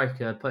in a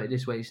striker, put it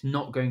this way, it's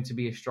not going to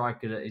be a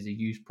striker that is a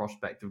youth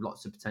prospect with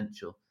lots of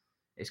potential.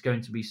 It's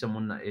going to be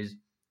someone that is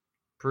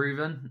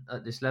proven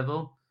at this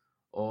level,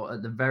 or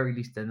at the very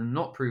least, they're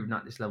not proven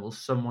at this level,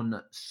 someone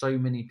that so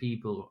many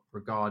people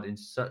regard in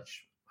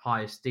such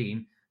high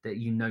esteem that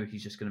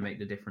he's just going to make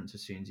the difference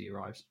as soon as he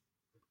arrives.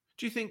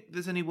 Do you think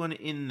there's anyone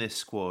in this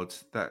squad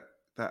that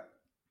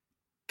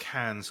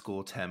can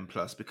score 10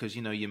 plus? Because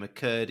your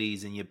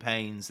McCurdy's and your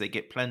Paynes, they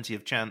get plenty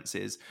of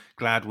chances.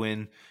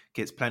 Gladwin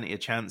gets plenty of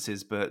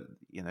chances, but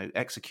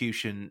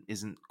execution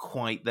isn't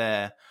quite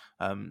there,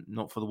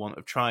 not for the want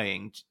of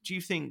trying. Do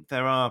you think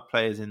there are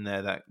players in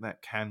there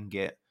that can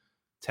get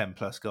 10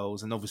 plus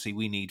goals? And obviously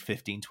we need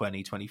 15,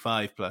 20,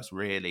 25 plus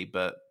really,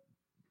 but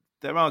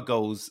there are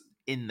goals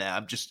in there.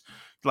 I'm just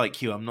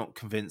like you, I'm not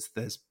convinced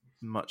there's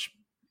much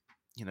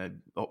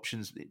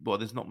options. Well,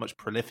 there's not much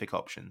prolific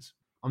options.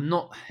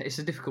 It's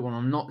a difficult one.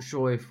 I'm not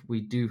sure if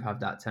we do have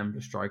that 10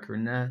 plus striker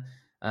in there.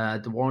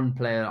 The one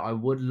player I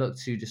would look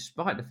to,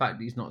 despite the fact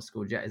that he's not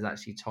scored yet, is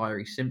actually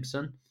Tyree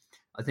Simpson.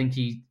 I think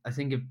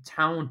if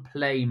Town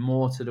play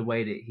more to the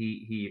way that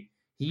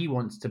he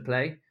wants to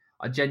play,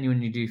 I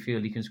genuinely do feel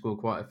he can score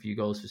quite a few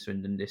goals for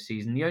Swindon this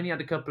season. He only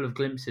had a couple of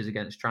glimpses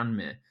against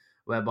Tranmere,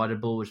 whereby the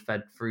ball was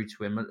fed through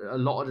to him. A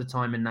lot of the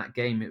time in that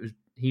game,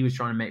 he was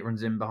trying to make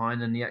runs in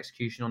behind, and the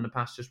execution on the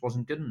pass just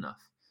wasn't good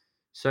enough.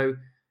 So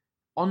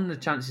on the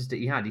chances that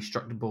he had, he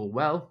struck the ball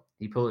well.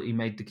 He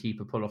made the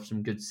keeper pull off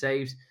some good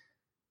saves.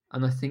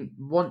 And I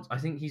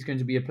think he's going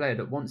to be a player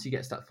that once he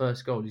gets that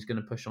first goal, he's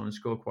going to push on and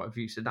score quite a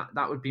few. So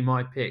that would be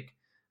my pick.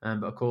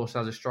 But of course,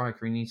 as a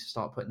striker, he needs to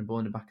start putting the ball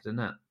in the back of the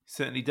net.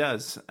 Certainly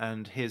does,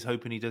 and here's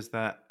hoping he does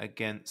that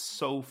against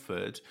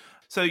Salford.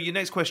 So your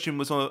next question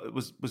was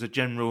a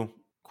general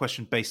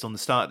question based on the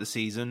start of the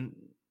season.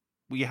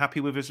 Were you happy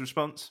with his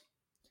response?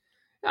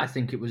 I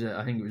think it was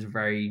a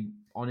very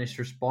honest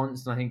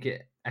response, and I think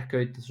it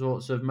echoed the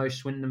sorts of most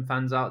Swindon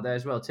fans out there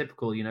as well.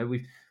 Typical,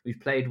 we've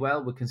played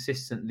well, we're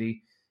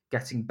consistently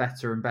getting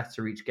better and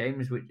better each game,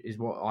 which is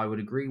what I would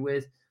agree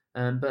with.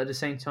 But at the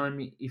same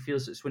time, he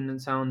feels that Swindon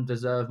Town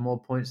deserve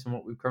more points than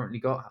what we've currently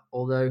got.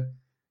 Although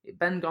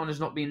Ben Garner's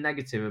not being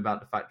negative about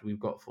the fact that we've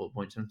got 4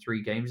 points in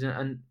 3 games,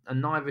 and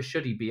neither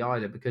should he be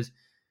either, because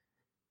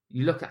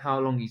you look at how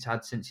long he's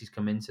had since he's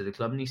come into the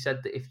club, and he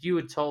said that if you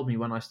had told me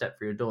when I stepped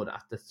through your door that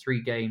after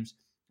 3 games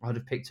I'd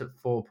have picked up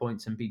 4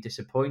 points and be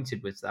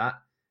disappointed with that,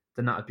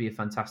 then that would be a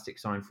fantastic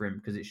sign for him,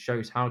 because it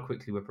shows how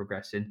quickly we're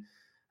progressing.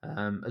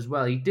 As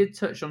well, he did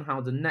touch on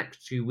how the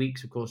next 2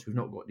 weeks, of course, we've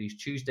not got these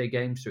Tuesday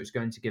games, so it's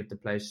going to give the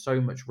players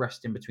so much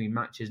rest in between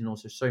matches and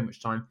also so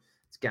much time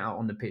to get out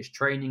on the pitch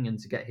training and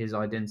to get his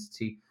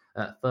identity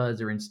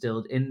further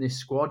instilled in this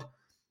squad.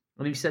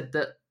 And he said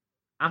that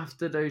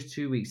after those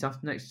 2 weeks,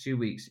 after the next 2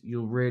 weeks,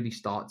 you'll really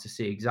start to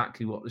see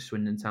exactly what the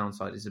Swindon Town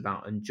side is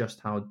about and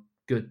just how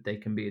good they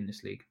can be in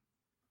this league.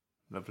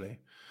 Lovely.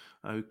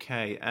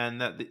 Okay, and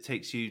that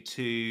takes you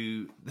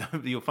to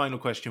your final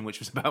question, which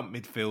was about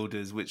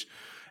midfielders, which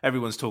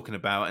everyone's talking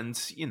about. And,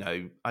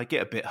 I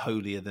get a bit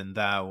holier than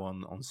thou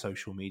on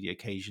social media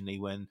occasionally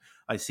when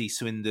I see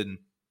Swindon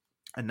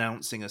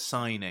announcing a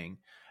signing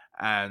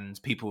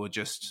and people are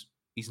just,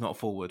 he's not a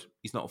forward,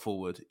 he's not a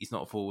forward, he's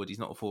not a forward, he's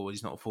not a forward,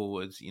 he's not a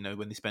forward,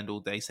 when they spend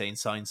all day saying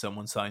sign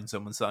someone, sign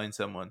someone, sign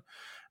someone.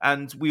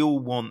 And we all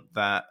want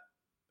that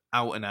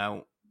out and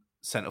out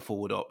centre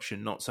forward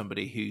option, not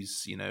somebody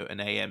who's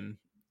an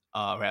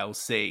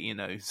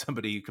AMRLC,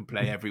 somebody who can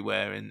play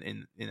everywhere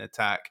in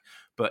attack,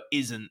 but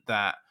isn't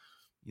that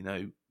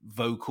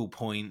vocal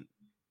point,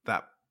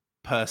 that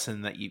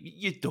person that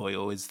you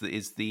Doyle is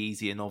the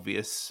easy and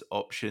obvious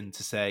option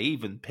to say,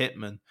 even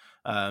Pittman,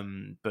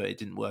 but it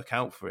didn't work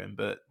out for him.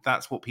 But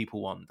that's what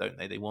people want, don't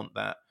they? They want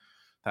that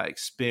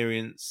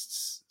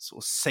experienced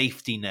sort of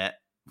safety net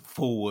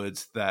forward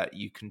that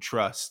you can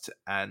trust,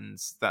 and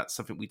that's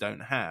something we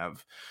don't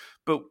have.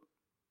 But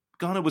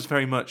Garner was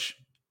very much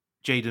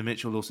Jayden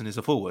Mitchell-Lawson is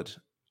a forward.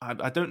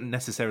 I don't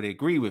necessarily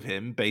agree with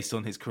him based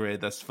on his career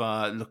thus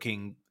far,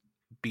 looking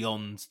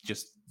beyond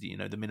just the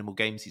minimal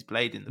games he's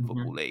played in the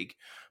Football League.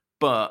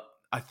 But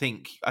I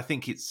think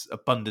it's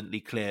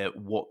abundantly clear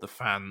what the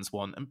fans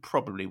want and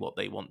probably what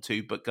they want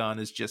too. But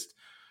Garner's just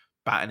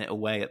batting it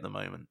away at the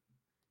moment.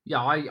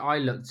 Yeah, I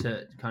looked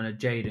at kind of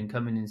Jayden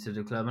coming into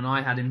the club, and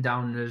I had him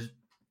down as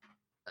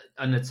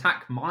an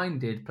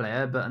attack-minded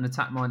player, but an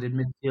attack-minded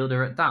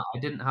midfielder at that. I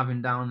didn't have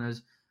him down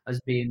as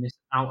being this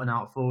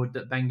out-and-out forward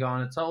that Ben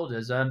Garner told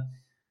us.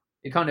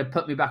 it kind of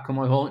put me back on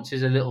my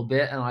haunches a little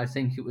bit, and I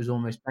think it was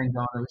almost Ben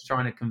Garner was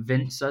trying to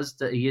convince us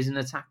that he is an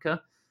attacker,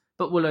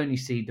 but we'll only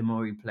see the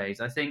more he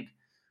plays. I think,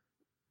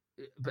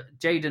 but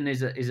Jaden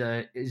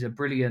is a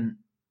brilliant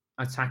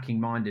attacking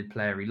minded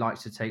player. He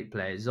likes to take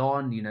players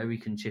on. He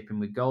can chip in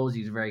with goals.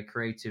 He's a very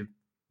creative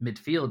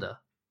midfielder,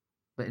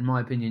 but in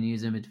my opinion, he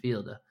is a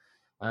midfielder.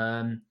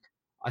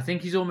 I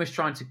think he's almost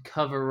trying to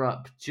cover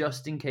up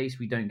just in case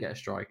we don't get a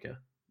striker.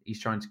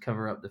 He's trying to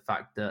cover up the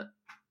fact that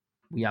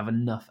we have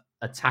enough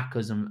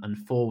attackers and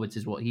forwards,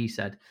 is what he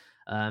said,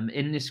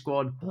 in this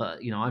squad. But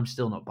I'm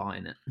still not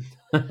buying it.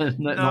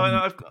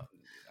 No,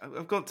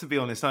 I've got to be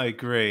honest. I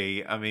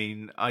agree. I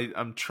mean,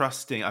 I'm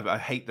trusting. I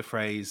hate the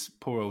phrase.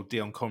 Poor old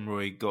Dion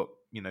Conroy got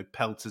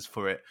pelters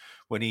for it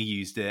when he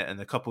used it, and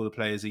a couple of the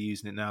players are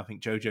using it now. I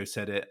think Jojo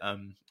said it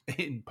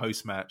in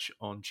post match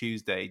on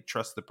Tuesday.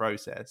 Trust the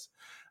process,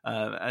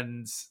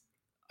 and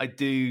I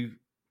do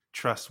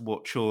trust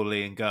what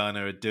Chorley and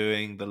Garner are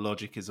doing. The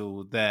logic is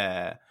all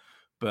there,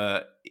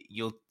 but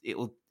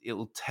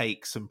it'll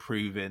take some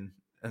proving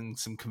and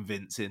some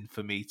convincing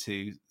for me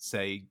to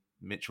say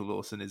Mitchell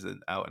Lawson is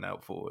an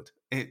out-and-out forward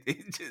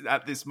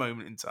at this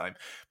moment in time,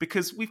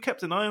 because we've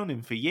kept an eye on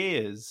him for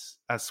years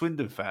as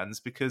Swindon fans,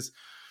 because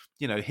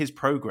his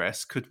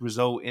progress could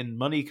result in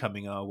money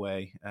coming our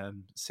way.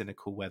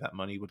 Cynical where that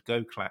money would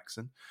go,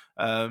 Claxon.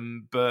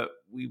 But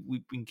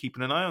we've been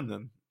keeping an eye on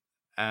them,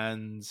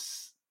 and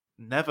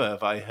never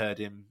have I heard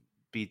him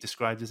be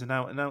described as an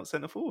out-and-out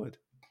centre forward.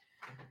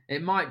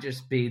 It might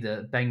just be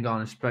that Ben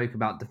Garner spoke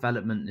about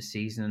development this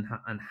season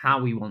and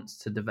how he wants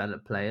to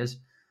develop players.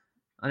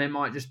 And it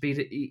might just be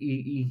that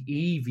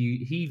he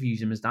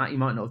views him as that. He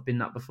might not have been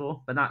that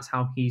before, but that's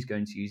how he's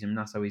going to use him. And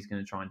that's how he's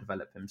going to try and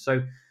develop him.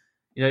 So,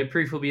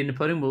 proof will be in the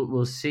pudding.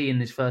 We'll see in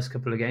his first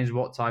couple of games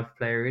what type of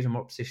player he is and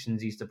what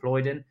positions he's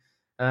deployed in.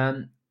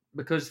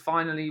 Because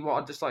finally,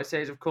 what I'd just like to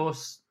say is, of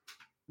course,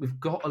 we've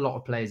got a lot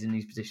of players in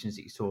these positions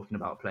that he's talking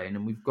about playing.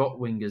 And we've got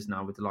wingers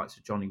now with the likes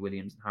of Johnny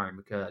Williams and Harry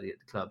McCurdy at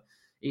the club.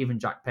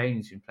 Even Jack Payne,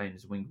 who's been playing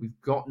as a wing. We've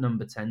got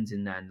number 10s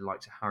in there, and the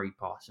likes of Harry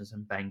Parsons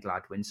and Ben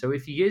Gladwin. So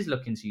if he is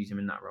looking to use him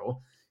in that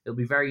role, it'll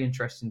be very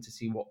interesting to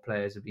see what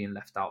players are being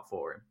left out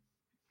for him.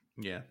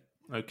 Yeah,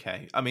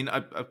 okay. I mean,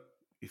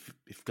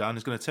 if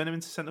Garner's going to turn him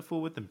into centre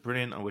forward, then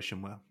brilliant. I wish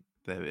him well.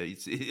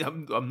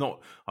 I'm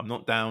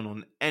not down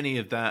on any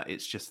of that.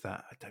 It's just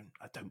that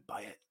I don't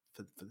buy it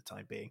for the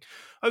time being.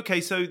 Okay,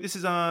 so this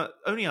is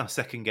only our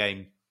second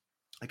game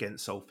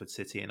against Salford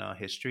City in our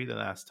history. The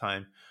last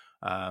time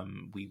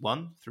we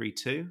won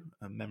 3-2,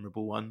 a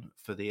memorable one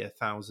for the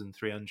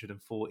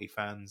 1,340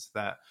 fans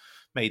that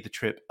made the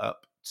trip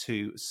up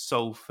to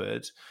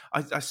Salford.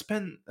 I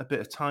spent a bit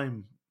of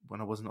time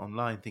when I wasn't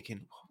online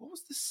thinking, what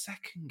was the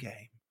second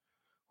game?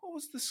 What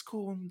was the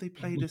score when they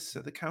played us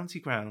at the county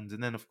ground?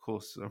 And then, of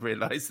course, I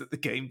realised that the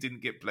game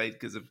didn't get played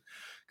because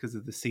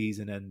of the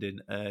season ending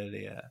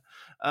earlier.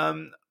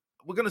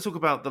 We're going to talk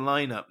about the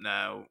lineup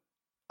now.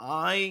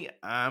 I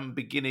am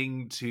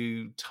beginning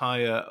to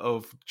tire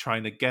of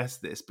trying to guess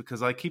this,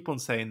 because I keep on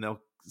saying they'll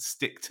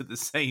stick to the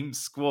same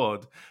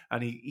squad,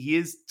 and he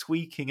is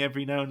tweaking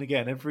every now and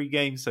again. Every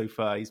game so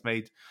far, he's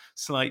made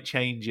slight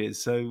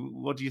changes. So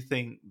what do you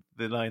think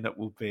the lineup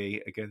will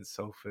be against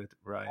Salford,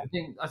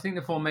 Ryan? I think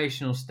the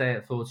formation will stay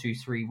at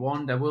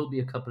 4-2-3-1. There will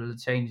be a couple of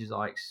changes,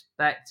 I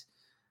expect.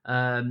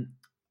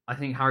 I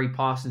think Harry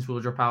Parsons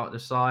will drop out at the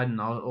side, and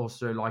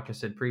also, like I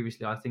said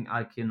previously, I think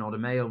Akin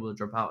Odemeo will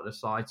drop out at the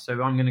side.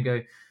 So I'm going to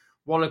go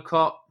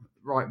Wallacott.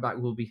 Right back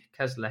will be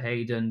Kessler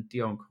Hayden,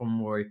 Dion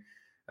Conroy,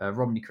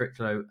 Romney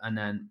Cricklow, and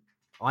then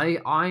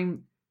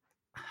I'm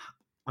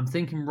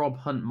thinking Rob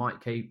Hunt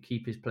might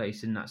keep his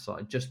place in that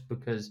side, just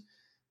because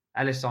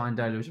Ellis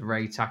Irondola is a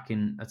very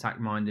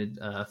attack-minded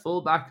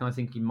fullback, and I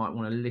think he might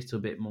want a little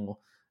bit more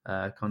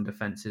kind of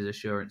defensive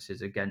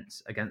assurances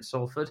against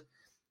Salford.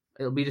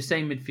 It'll be the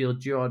same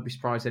midfield duo. I'd be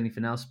surprised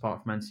anything else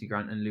apart from Anthony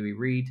Grant and Louis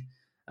Reed.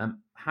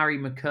 Harry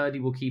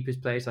McCurdy will keep his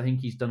place. I think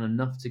he's done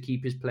enough to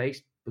keep his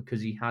place,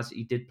 because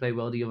he did play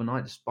well the other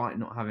night, despite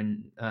not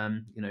having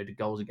the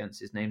goals against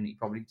his name that he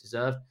probably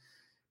deserved.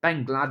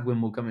 Ben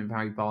Gladwin will come in for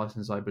Harry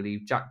Parsons, I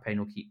believe. Jack Payne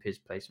will keep his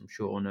place, I'm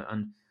sure,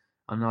 and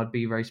I'd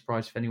be very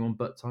surprised if anyone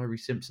but Tyree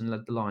Simpson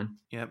led the line.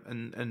 Yeah,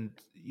 and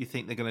you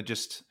think they're going to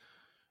just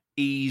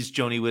ease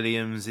Johnny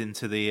Williams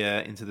into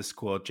the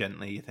squad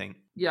gently? You think?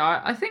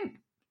 Yeah, I think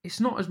it's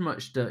not as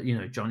much that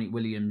Johnny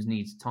Williams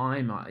needs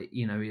time.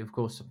 Of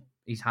course,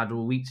 he's had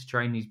all week to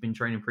train. He's been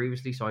training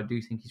previously, so I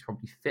do think he's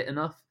probably fit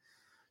enough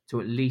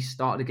to at least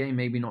start the game,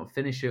 maybe not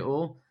finish it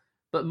all.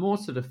 But more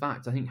to the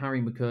fact, I think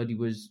Harry McCurdy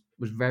was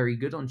very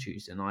good on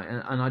Tuesday night,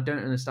 and I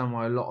don't understand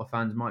why a lot of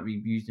fans might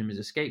be using him as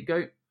a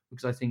scapegoat,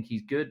 because I think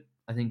he's good.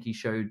 I think he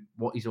showed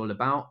what he's all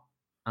about,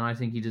 and I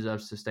think he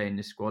deserves to stay in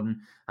this squad and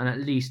at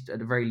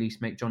the very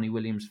least, make Johnny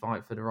Williams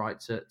fight for the right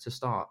to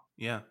start.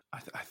 Yeah, I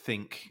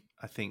think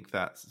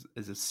that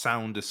is as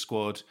sound a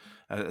squad,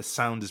 as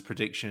sound as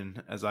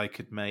prediction as I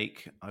could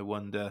make. I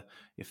wonder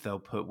if they'll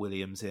put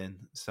Williams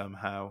in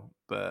somehow,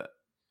 but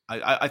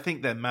I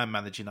think they're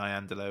man-managing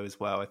Iandolo as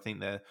well. I think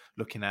they're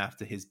looking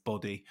after his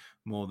body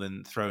more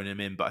than throwing him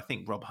in. But I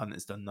think Rob Hunt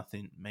has done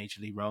nothing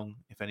majorly wrong,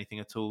 if anything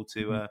at all,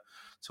 to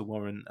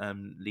warrant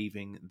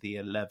leaving the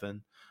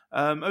 11.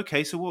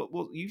 Okay, so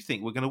what you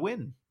think? We're going to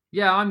win?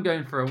 Yeah, I'm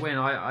going for a win.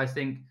 I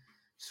think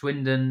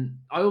Swindon,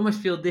 I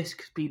almost feel this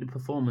could be the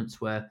performance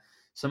where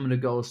some of the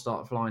goals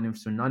start flying in for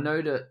Swindon. I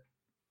know that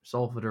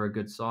Salford are a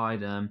good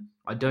side.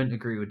 I don't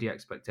agree with the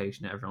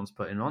expectation that everyone's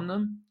putting on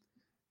them.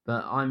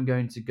 But I'm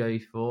going to go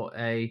for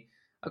a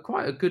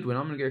quite a good win.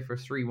 I'm going to go for a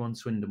 3-1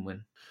 Swindon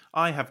win.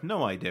 I have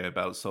no idea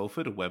about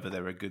Salford or whether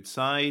they're a good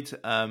side,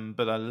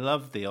 but I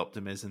love the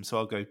optimism, so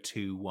I'll go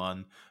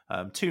 2-1,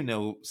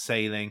 2-0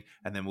 Sailing,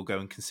 and then we'll go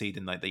and concede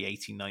in like the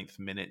 89th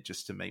minute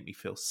just to make me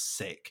feel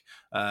sick.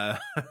 Yeah,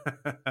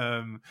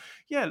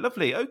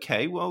 lovely.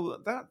 Okay, well,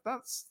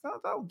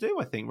 that'll do,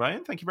 I think,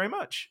 Ryan. Thank you very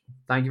much.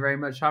 Thank you very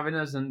much for having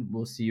us, and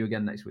we'll see you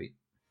again next week.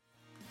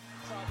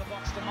 Inside the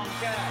box to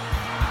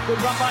Moncur. Good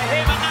run by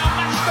him, and now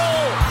match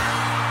goal.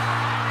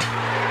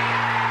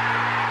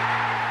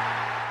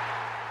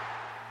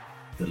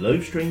 The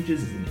Low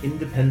Strangers is an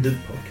independent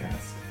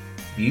podcast.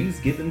 Views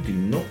given do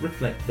not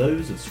reflect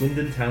those of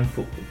Swindon Town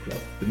Football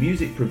Club. The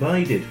music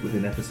provided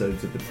within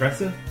episodes of The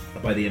Presser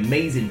are by the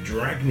amazing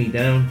Drag Me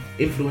Down,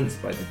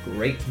 influenced by the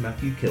great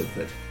Matthew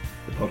Kilford.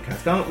 The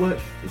podcast artwork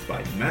is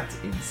by Matt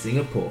in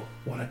Singapore.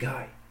 What a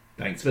guy.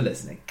 Thanks for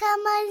listening. Come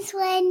on,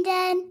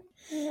 Swindon.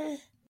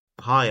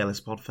 Hi Ellis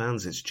Pod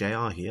fans, it's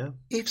JR here.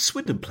 If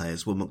Swindon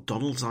players were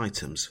McDonald's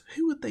items,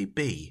 who would they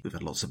be? We've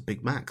had lots of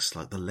Big Macs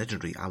like the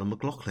legendary Alan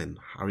McLaughlin,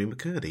 Harry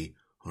McCurdy,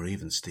 or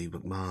even Steve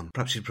McMahon.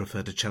 Perhaps you'd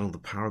prefer to channel the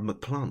power of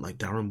McPlant like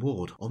Darren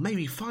Ward, or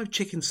maybe 5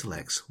 chicken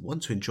selects, one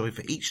to enjoy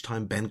for each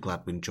time Ben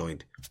Gladwin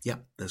joined.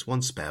 Yep, there's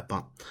one spare,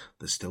 but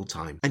there's still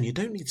time. And you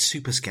don't need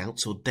Super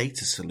Scouts or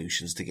data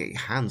solutions to get your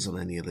hands on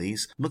any of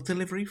these.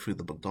 McDelivery through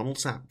the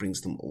McDonald's app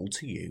brings them all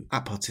to you.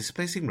 At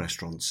participating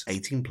restaurants,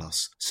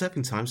 18+,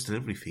 serving times,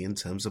 delivery fee and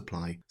terms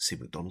apply. See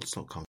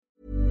mcdonalds.com.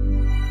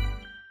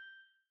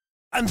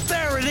 And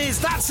there it is,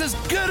 that's as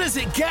good as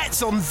it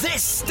gets on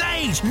this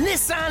stage.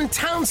 Nissan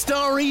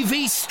Townstar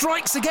EV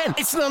strikes again.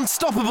 It's an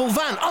unstoppable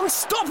van,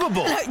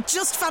 unstoppable.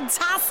 Just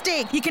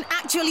fantastic. You can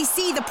actually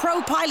see the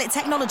Pro Pilot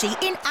technology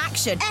in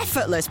action.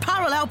 Effortless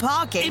parallel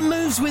parking. It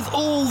moves with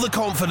all the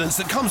confidence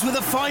that comes with a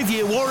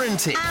 5-year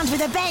warranty. And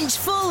with a bench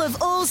full of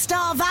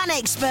all-star van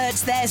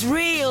experts, there's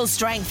real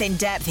strength in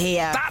depth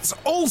here. That's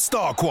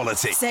all-star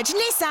quality. Search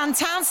Nissan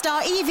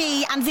Townstar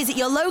EV and visit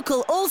your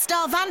local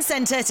all-star van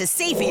centre to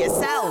see for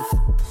yourself.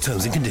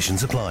 Terms and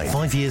conditions apply.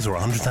 5 years or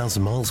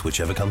 100,000 miles,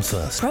 whichever comes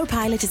first. Pro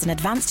Pilot is an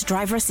advanced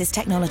driver assist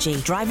technology.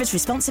 Driver's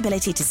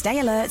responsibility to stay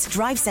alert,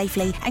 drive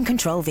safely, and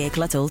control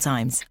vehicle at all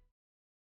times.